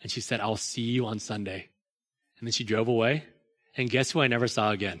 And she said, I'll see you on Sunday. And then she drove away. And guess who I never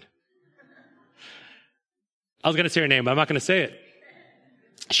saw again? I was going to say her name, but I'm not going to say it.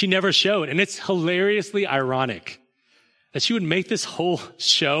 She never showed. And it's hilariously ironic that she would make this whole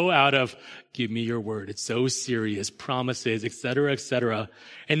show out of, give me your word. It's so serious, promises, et cetera,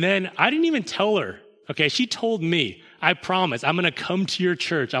 and then I didn't even tell her. Okay, she told me, I promise, I'm going to come to your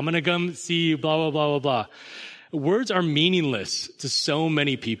church. I'm going to come see you, blah, blah, blah, blah, blah. Words are meaningless to so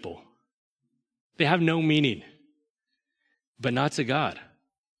many people. They have no meaning, but not to God.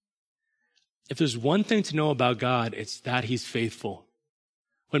 If there's one thing to know about God, it's that he's faithful.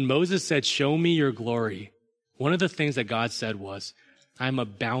 When Moses said, show me your glory, one of the things that God said was, I'm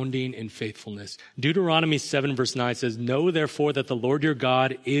abounding in faithfulness. Deuteronomy 7 verse 9 says, know therefore that the Lord your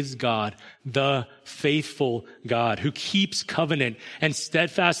God is God, the faithful God, who keeps covenant and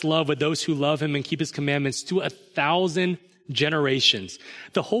steadfast love with those who love him and keep his commandments to 1,000 generations.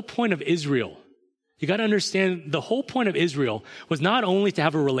 The whole point of Israel, you got to understand, the whole point of Israel was not only to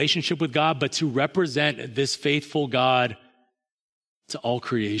have a relationship with God, but to represent this faithful God to all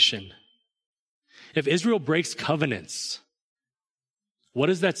creation. If Israel breaks covenants, what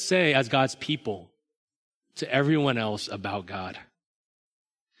does that say as God's people to everyone else about God?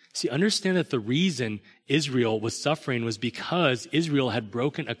 See, understand that the reason Israel was suffering was because Israel had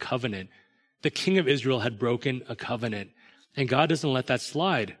broken a covenant. The king of Israel had broken a covenant, and God doesn't let that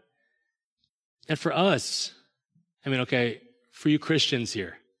slide. And for us, I mean, okay, for you Christians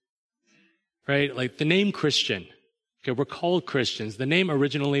here, right? Like the name Christian, okay, we're called Christians. The name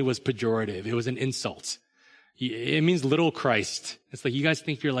originally was pejorative. It was an insult. It means little Christ. It's like you guys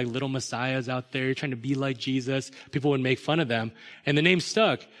think you're like little messiahs out there. You're trying to be like Jesus. People would make fun of them. And the name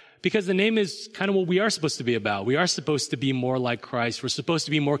stuck because the name is kind of what we are supposed to be about. We are supposed to be more like Christ. We're supposed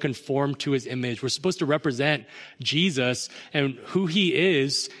to be more conformed to his image. We're supposed to represent Jesus and who he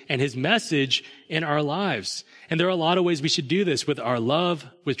is and his message in our lives. And there are a lot of ways we should do this with our love,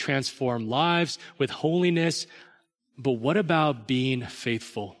 with transformed lives, with holiness. But what about being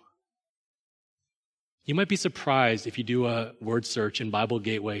faithful? You might be surprised if you do a word search in Bible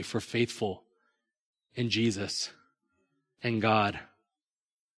Gateway for faithful in Jesus and God.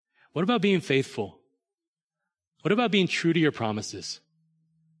 What about being faithful? What about being true to your promises?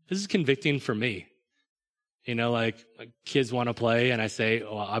 This is convicting for me. You know, like kids want to play and I say,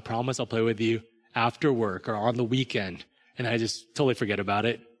 oh, I promise I'll play with you after work or on the weekend. And I just totally forget about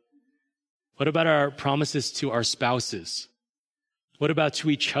it. What about our promises to our spouses? What about to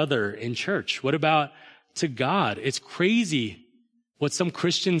each other in church? What about to God? It's crazy what some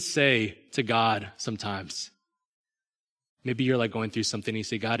Christians say to God sometimes. Maybe you're like going through something and you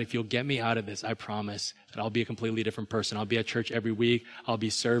say, God, if you'll get me out of this, I promise that I'll be a completely different person. I'll be at church every week. I'll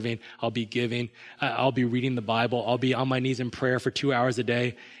be serving. I'll be giving. I'll be reading the Bible. I'll be on my knees in prayer for 2 hours a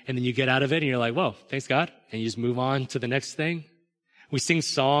day. And then you get out of it and you're like, whoa, thanks God. And you just move on to the next thing. We sing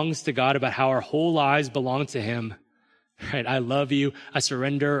songs to God about how our whole lives belong to him. Right? I love you. I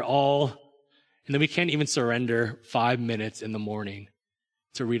surrender all. And then we can't even surrender 5 minutes in the morning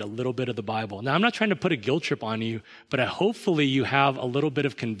to read a little bit of the Bible. Now, I'm not trying to put a guilt trip on you, but hopefully you have a little bit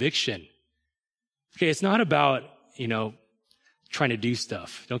of conviction. Okay, it's not about, trying to do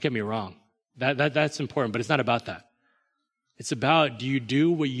stuff. Don't get me wrong. That's important, but it's not about that. It's about, do you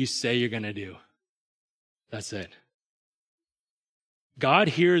do what you say you're going to do? That's it. God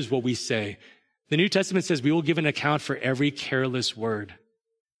hears what we say. The New Testament says we will give an account for every careless word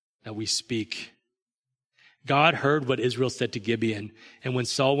that we speak. God heard what Israel said to Gibeon, and when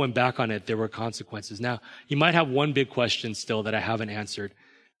Saul went back on it, there were consequences. Now, you might have one big question still that I haven't answered.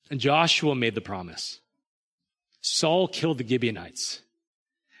 And Joshua made the promise. Saul killed the Gibeonites.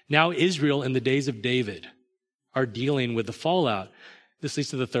 Now Israel, in the days of David, are dealing with the fallout. This leads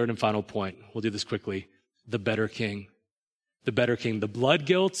to the third and final point. We'll do this quickly. The better king. The better king. The blood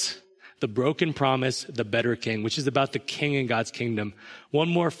guilt, the broken promise, the better king, which is about the king in God's kingdom. One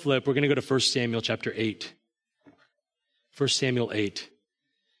more flip. We're going to go to 1 Samuel chapter 8. 1 Samuel 8.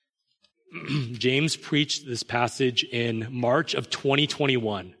 James preached this passage in March of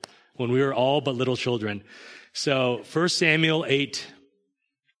 2021 when we were all but little children. So 1 Samuel 8.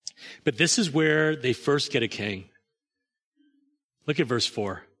 But this is where they first get a king. Look at verse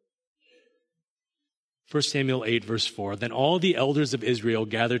 4. 1 Samuel 8, verse 4. Then all the elders of Israel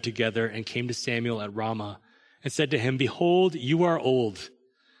gathered together and came to Samuel at Ramah and said to him, Behold, you are old.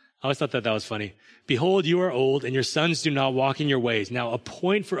 I always thought that was funny. Behold, you are old, and your sons do not walk in your ways. Now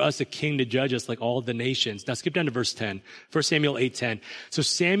appoint for us a king to judge us like all the nations. Now skip down to verse 10. 1 Samuel 8:10. So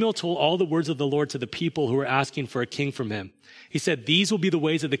Samuel told all the words of the Lord to the people who were asking for a king from him. He said, These will be the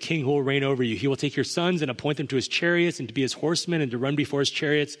ways of the king who will reign over you. He will take your sons and appoint them to his chariots and to be his horsemen and to run before his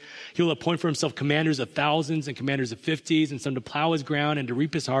chariots. He will appoint for himself commanders of thousands and commanders of fifties and some to plow his ground and to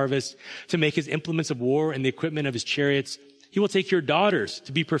reap his harvest, to make his implements of war and the equipment of his chariots. He will take your daughters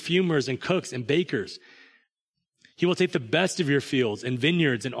to be perfumers and cooks and bakers. He will take the best of your fields and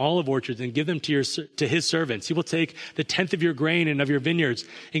vineyards and olive orchards and give them to his servants. He will take the 10th of your grain and of your vineyards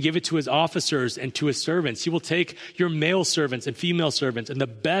and give it to his officers and to his servants. He will take your male servants and female servants and the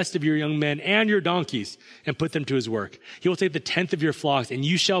best of your young men and your donkeys and put them to his work. He will take the 10th of your flocks, and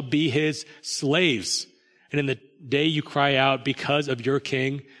you shall be his slaves. And in the day you cry out because of your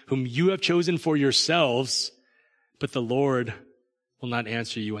king, whom you have chosen for yourselves, but the Lord will not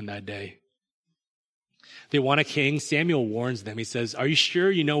answer you in that day. They want a king. Samuel warns them. He says, are you sure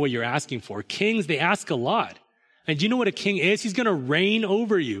you know what you're asking for? Kings, they ask a lot. And do you know what a king is? He's going to reign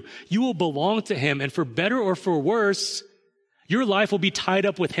over you. You will belong to him. And for better or for worse, your life will be tied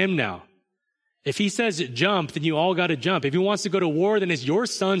up with him now. If he says jump, then you all got to jump. If he wants to go to war, then it's your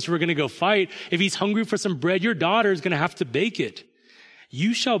sons who are going to go fight. If he's hungry for some bread, your daughter is going to have to bake it.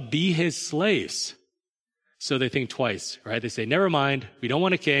 You shall be his slaves. So they think twice, right? They say, never mind, we don't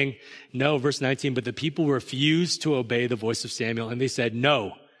want a king. No, verse 19, but the people refused to obey the voice of Samuel, and they said,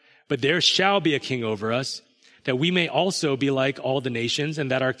 no, but there shall be a king over us, that we may also be like all the nations, and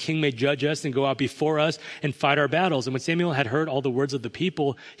that our king may judge us and go out before us and fight our battles. And when Samuel had heard all the words of the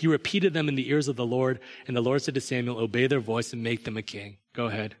people, he repeated them in the ears of the Lord. And the Lord said to Samuel, obey their voice and make them a king. Go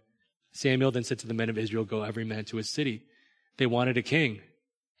ahead. Samuel then said to the men of Israel, go every man to his city. They wanted a king,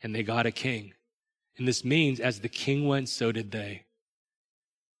 and they got a king. And this means as the king went, so did they.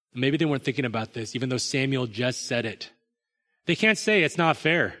 Maybe they weren't thinking about this, even though Samuel just said it. They can't say it's not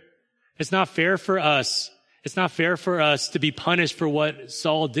fair. It's not fair for us. It's not fair for us to be punished for what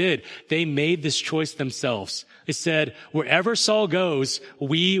Saul did. They made this choice themselves. They said, wherever Saul goes,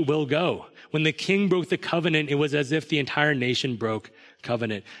 we will go. When the king broke the covenant, it was as if the entire nation broke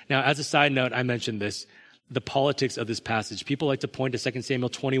covenant. Now, as a side note, I mentioned this, the politics of this passage. People like to point to 2 Samuel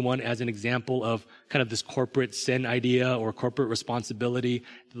 21 as an example of kind of this corporate sin idea or corporate responsibility,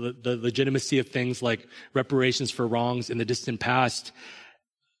 the legitimacy of things like reparations for wrongs in the distant past.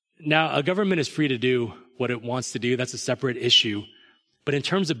 Now, a government is free to do what it wants to do. That's a separate issue. But in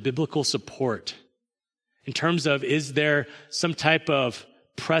terms of biblical support, in terms of is there some type of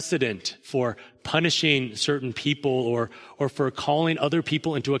precedent for punishing certain people or for calling other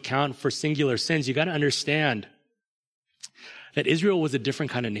people into account for singular sins, you got to understand that Israel was a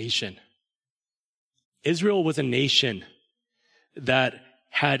different kind of nation. Israel was a nation that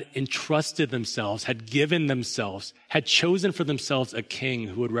had entrusted themselves, had given themselves, had chosen for themselves a king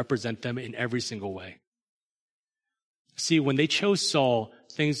who would represent them in every single way. See, when they chose Saul,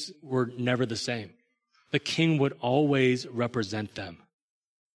 things were never the same. The king would always represent them.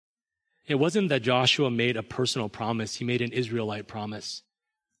 It wasn't that Joshua made a personal promise. He made an Israelite promise.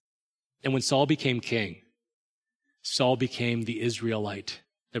 And when Saul became king, Saul became the Israelite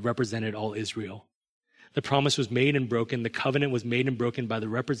that represented all Israel. The promise was made and broken. The covenant was made and broken by the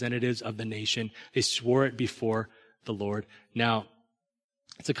representatives of the nation. They swore it before the Lord. Now,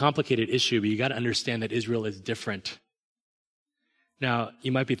 it's a complicated issue, but you got to understand that Israel is different. Now,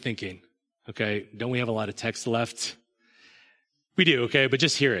 you might be thinking, okay, don't we have a lot of text left? We do, okay, but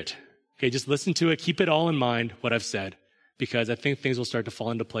just hear it. Okay, just listen to it. Keep it all in mind, what I've said, because I think things will start to fall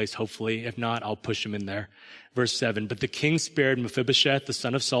into place, hopefully. If not, I'll push them in there. Verse 7, but the king spared Mephibosheth, the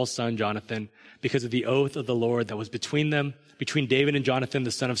son of Saul's son, Jonathan, because of the oath of the Lord that was between them, between David and Jonathan, the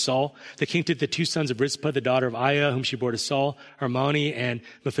son of Saul. The king took the 2 sons of Rizpah, the daughter of Aiah, whom she bore to Saul, Harmoni and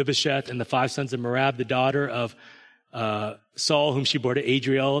Mephibosheth, and the 5 sons of Merab, the daughter of Saul, whom she bore to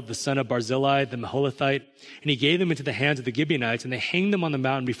Adriel, the son of Barzillai, the Maholathite. And he gave them into the hands of the Gibeonites, and they hanged them on the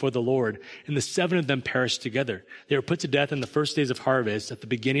mountain before the Lord. And the 7 of them perished together. They were put to death in the first days of harvest, at the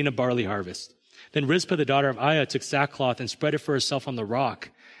beginning of barley harvest. Then Rizpah, the daughter of Aiah, took sackcloth and spread it for herself on the rock,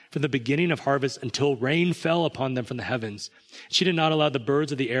 from the beginning of harvest until rain fell upon them from the heavens. She did not allow the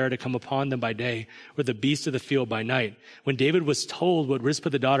birds of the air to come upon them by day, or the beasts of the field by night. When David was told what Rizpah,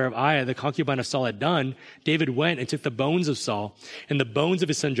 the daughter of Aiah, the concubine of Saul, had done, David went and took the bones of Saul and the bones of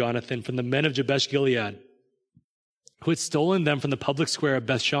his son Jonathan from the men of Jabesh Gilead, who had stolen them from the public square of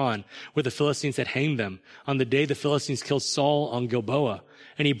Bethshan, where the Philistines had hanged them, on the day the Philistines killed Saul on Gilboa.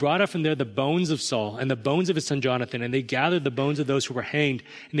 And he brought up from there the bones of Saul and the bones of his son Jonathan, and they gathered the bones of those who were hanged,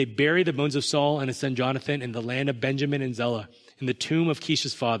 and they buried the bones of Saul and his son Jonathan in the land of Benjamin and Zelah, in the tomb of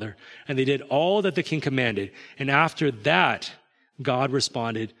Kish's father. And they did all that the king commanded. And after that, God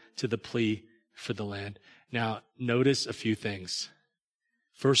responded to the plea for the land. Now, notice a few things.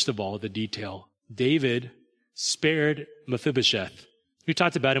 First of all, the detail. David spared Mephibosheth. We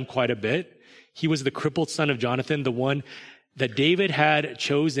talked about him quite a bit. He was the crippled son of Jonathan, the one that David had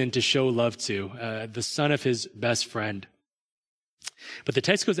chosen to show love to, the son of his best friend. But the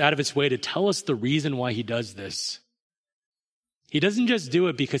text goes out of its way to tell us the reason why he does this. He doesn't just do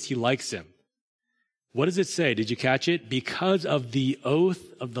it because he likes him. What does it say? Did you catch it? Because of the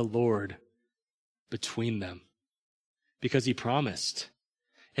oath of the Lord between them. Because he promised.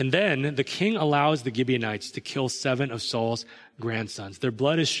 And then the king allows the Gibeonites to kill 7 of Saul's grandsons. Their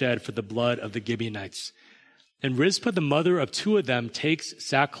blood is shed for the blood of the Gibeonites. And Rizpah, the mother of 2 of them, takes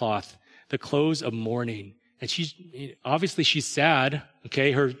sackcloth, the clothes of mourning. And she's sad.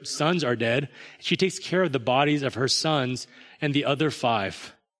 Okay. Her sons are dead. She takes care of the bodies of her sons and the other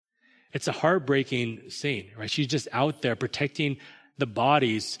 5. It's a heartbreaking scene, right? She's just out there protecting the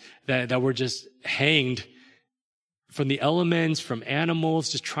bodies that were just hanged from the elements, from animals,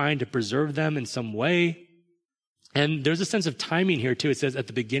 just trying to preserve them in some way. And there's a sense of timing here too. It says at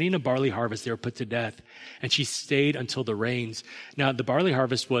the beginning of barley harvest, they were put to death, and she stayed until the rains. Now, the barley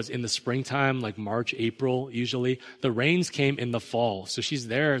harvest was in the springtime, like March, April, usually. The rains came in the fall. So she's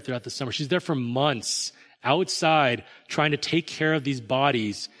there throughout the summer. She's there for months outside trying to take care of these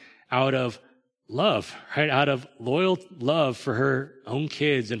bodies out of love, right? Out of loyal love for her own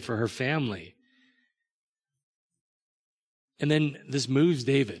kids and for her family. And then this moves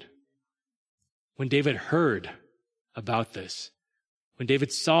David. When David heard about this, when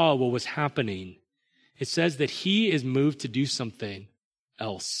David saw what was happening, it says that he is moved to do something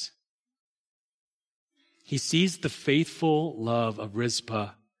else. He sees the faithful love of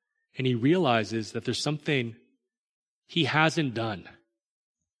Rizpah, and he realizes that there's something he hasn't done.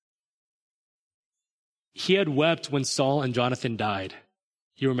 He had wept when Saul and Jonathan died.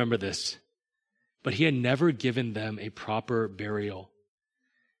 You remember this. But he had never given them a proper burial.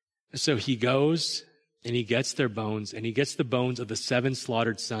 So he goes and he gets their bones, and he gets the bones of the 7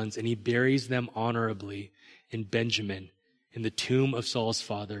 slaughtered sons, and he buries them honorably in Benjamin, in the tomb of Saul's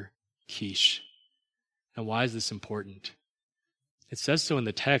father, Kish. Now, why is this important? It says so in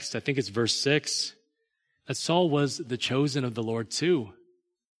the text, I think it's verse 6, that Saul was the chosen of the Lord too.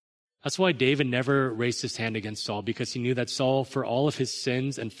 That's why David never raised his hand against Saul, because he knew that Saul, for all of his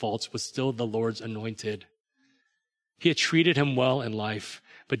sins and faults, was still the Lord's anointed. He had treated him well in life,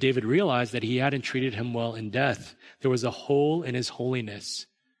 but David realized that he hadn't treated him well in death. There was a hole in his holiness,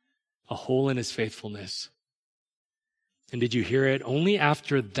 a hole in his faithfulness. And did you hear it? Only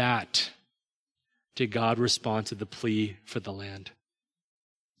after that did God respond to the plea for the land.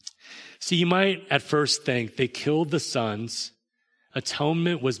 See, you might at first think they killed the sons,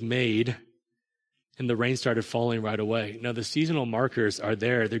 atonement was made, and the rain started falling right away. Now, the seasonal markers are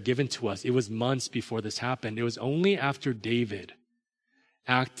there. They're given to us. It was months before this happened. It was only after David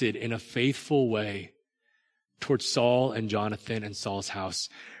acted in a faithful way towards Saul and Jonathan and Saul's house.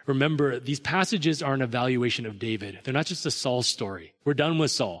 Remember, these passages are an evaluation of David. They're not just a Saul story. We're done with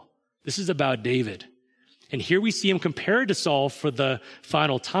Saul. This is about David. And here we see him compared to Saul for the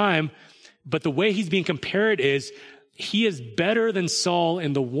final time. But the way he's being compared is he is better than Saul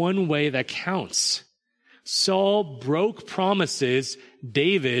in the one way that counts. Saul broke promises.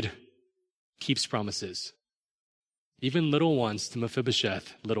 David keeps promises. Even little ones to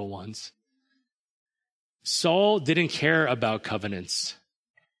Mephibosheth, little ones. Saul didn't care about covenants.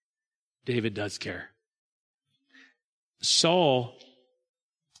 David does care. Saul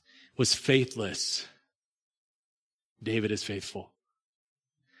was faithless. David is faithful.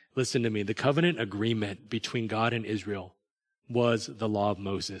 Listen to me. The covenant agreement between God and Israel was the law of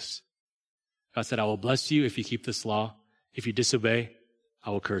Moses. God said, I will bless you if you keep this law. If you disobey,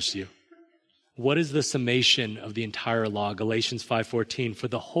 I will curse you. What is the summation of the entire law? Galatians 5:14. For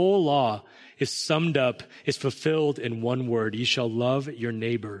the whole law is summed up, is fulfilled in one word. You shall love your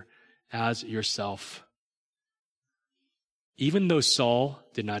neighbor as yourself. Even though Saul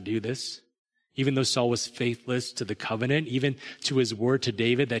did not do this, even though Saul was faithless to the covenant, even to his word to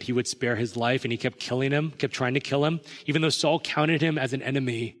David that he would spare his life, and he kept killing him, kept trying to kill him, even though Saul counted him as an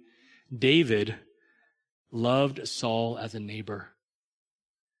enemy, David loved Saul as a neighbor.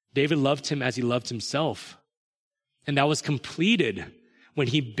 David loved him as he loved himself. And that was completed when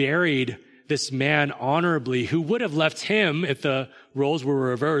he buried this man honorably, who would have left him, if the roles were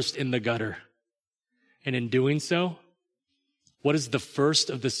reversed, in the gutter. And in doing so, what does the first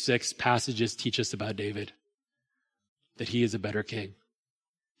of the 6 passages teach us about David? That he is a better king.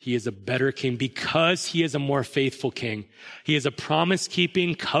 He is a better king because he is a more faithful king. He is a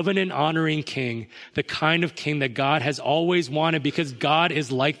promise-keeping, covenant-honoring king, the kind of king that God has always wanted because God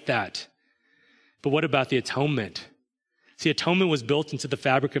is like that. But what about the atonement? See, atonement was built into the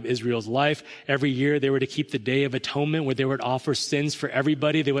fabric of Israel's life. Every year they were to keep the Day of Atonement where they would offer sins for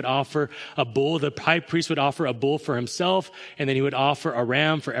everybody. They would offer a bull. The high priest would offer a bull for himself, and then he would offer a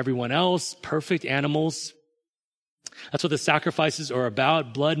ram for everyone else, perfect animals. That's what the sacrifices are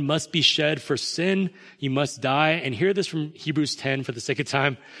about. Blood must be shed for sin. You must die. And hear this from Hebrews 10 for the sake of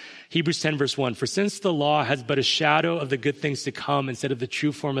time. Hebrews 10 verse 1. For since the law has but a shadow of the good things to come instead of the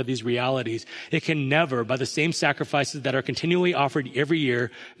true form of these realities, it can never, by the same sacrifices that are continually offered every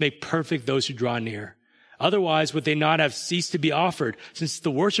year, make perfect those who draw near. Otherwise, would they not have ceased to be offered, since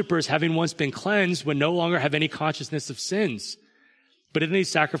the worshipers, having once been cleansed, would no longer have any consciousness of sins? But in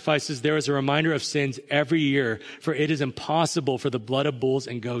these sacrifices, there is a reminder of sins every year, for it is impossible for the blood of bulls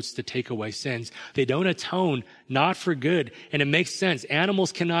and goats to take away sins. They don't atone, not for good. And it makes sense.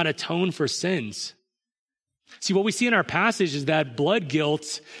 Animals cannot atone for sins. See, what we see in our passage is that blood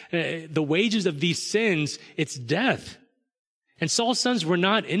guilt, the wages of these sins, it's death. And Saul's sons were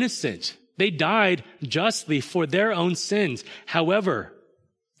not innocent. They died justly for their own sins. However,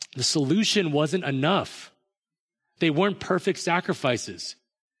 the solution wasn't enough. They weren't perfect sacrifices.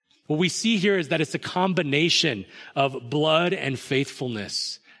 What we see here is that it's a combination of blood and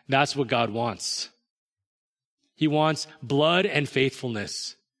faithfulness. That's what God wants. He wants blood and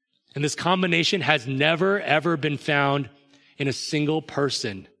faithfulness. And this combination has never, ever been found in a single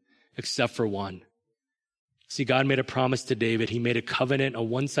person except for one. See, God made a promise to David. He made a covenant, a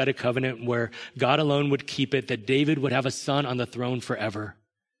one-sided covenant where God alone would keep it, that David would have a son on the throne forever.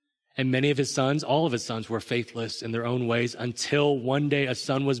 And many of his sons, all of his sons, were faithless in their own ways until one day a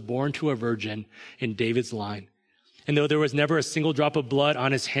son was born to a virgin in David's line. And though there was never a single drop of blood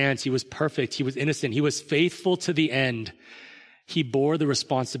on his hands, he was perfect. He was innocent. He was faithful to the end. He bore the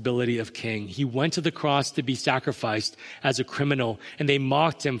responsibility of king. He went to the cross to be sacrificed as a criminal, and they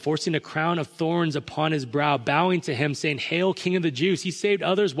mocked him, forcing a crown of thorns upon his brow, bowing to him, saying, "Hail, King of the Jews." He saved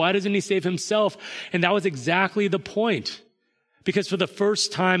others. Why doesn't he save himself? And that was exactly the point. Because for the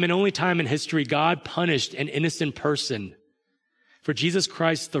first time and only time in history, God punished an innocent person. For Jesus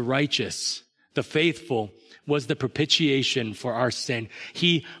Christ, the righteous, the faithful, was the propitiation for our sin.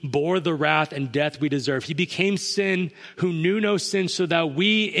 He bore the wrath and death we deserve. He became sin who knew no sin so that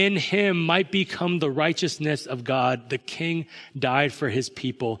we in him might become the righteousness of God. The King died for his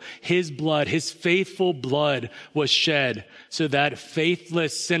people. His blood, his faithful blood was shed so that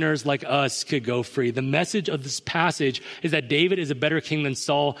faithless sinners like us could go free. The message of this passage is that David is a better king than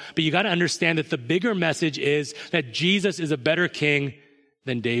Saul, but you got to understand that the bigger message is that Jesus is a better king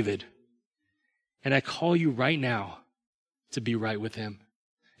than David. And I call you right now to be right with him.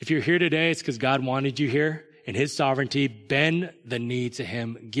 If you're here today, it's because God wanted you here. In his sovereignty, bend the knee to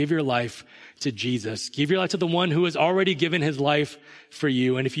him. Give your life to Jesus. Give your life to the one who has already given his life for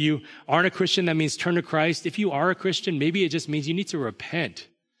you. And if you aren't a Christian, that means turn to Christ. If you are a Christian, maybe it just means you need to repent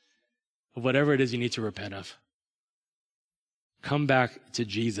of whatever it is you need to repent of. Come back to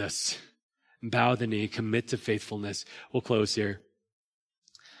Jesus. Bow the knee. Commit to faithfulness. We'll close here.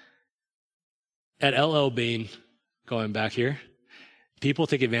 At LL Bean, going back here, people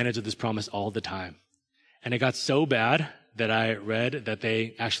take advantage of this promise all the time. And it got so bad that I read that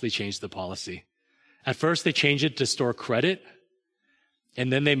they actually changed the policy. At first, they changed it to store credit,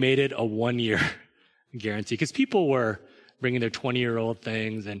 and then they made it a 1-year guarantee because people were bringing their 20-year-old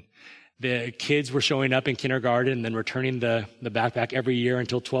things, and the kids were showing up in kindergarten and then returning the backpack every year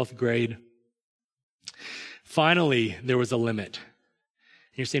until 12th grade. Finally, there was a limit.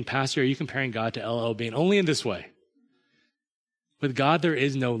 And you're saying, Pastor, are you comparing God to LL Bean? Only in this way. With God, there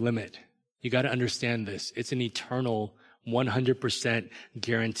is no limit. You got to understand this. It's an eternal 100%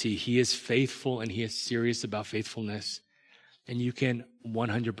 guarantee. He is faithful and he is serious about faithfulness. And you can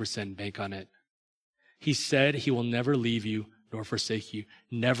 100% bank on it. He said he will never leave you nor forsake you.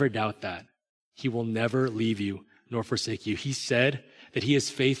 Never doubt that. He will never leave you nor forsake you. He said that he is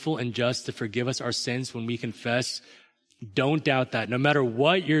faithful and just to forgive us our sins when we confess. Don't doubt that. No matter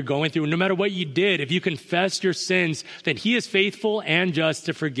what you're going through, no matter what you did, if you confess your sins, then he is faithful and just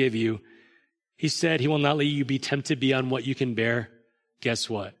to forgive you. He said he will not let you be tempted beyond what you can bear.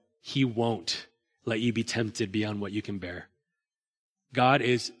 Guess what? He won't let you be tempted beyond what you can bear. God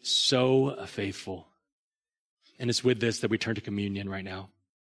is so faithful. And it's with this that we turn to communion right now.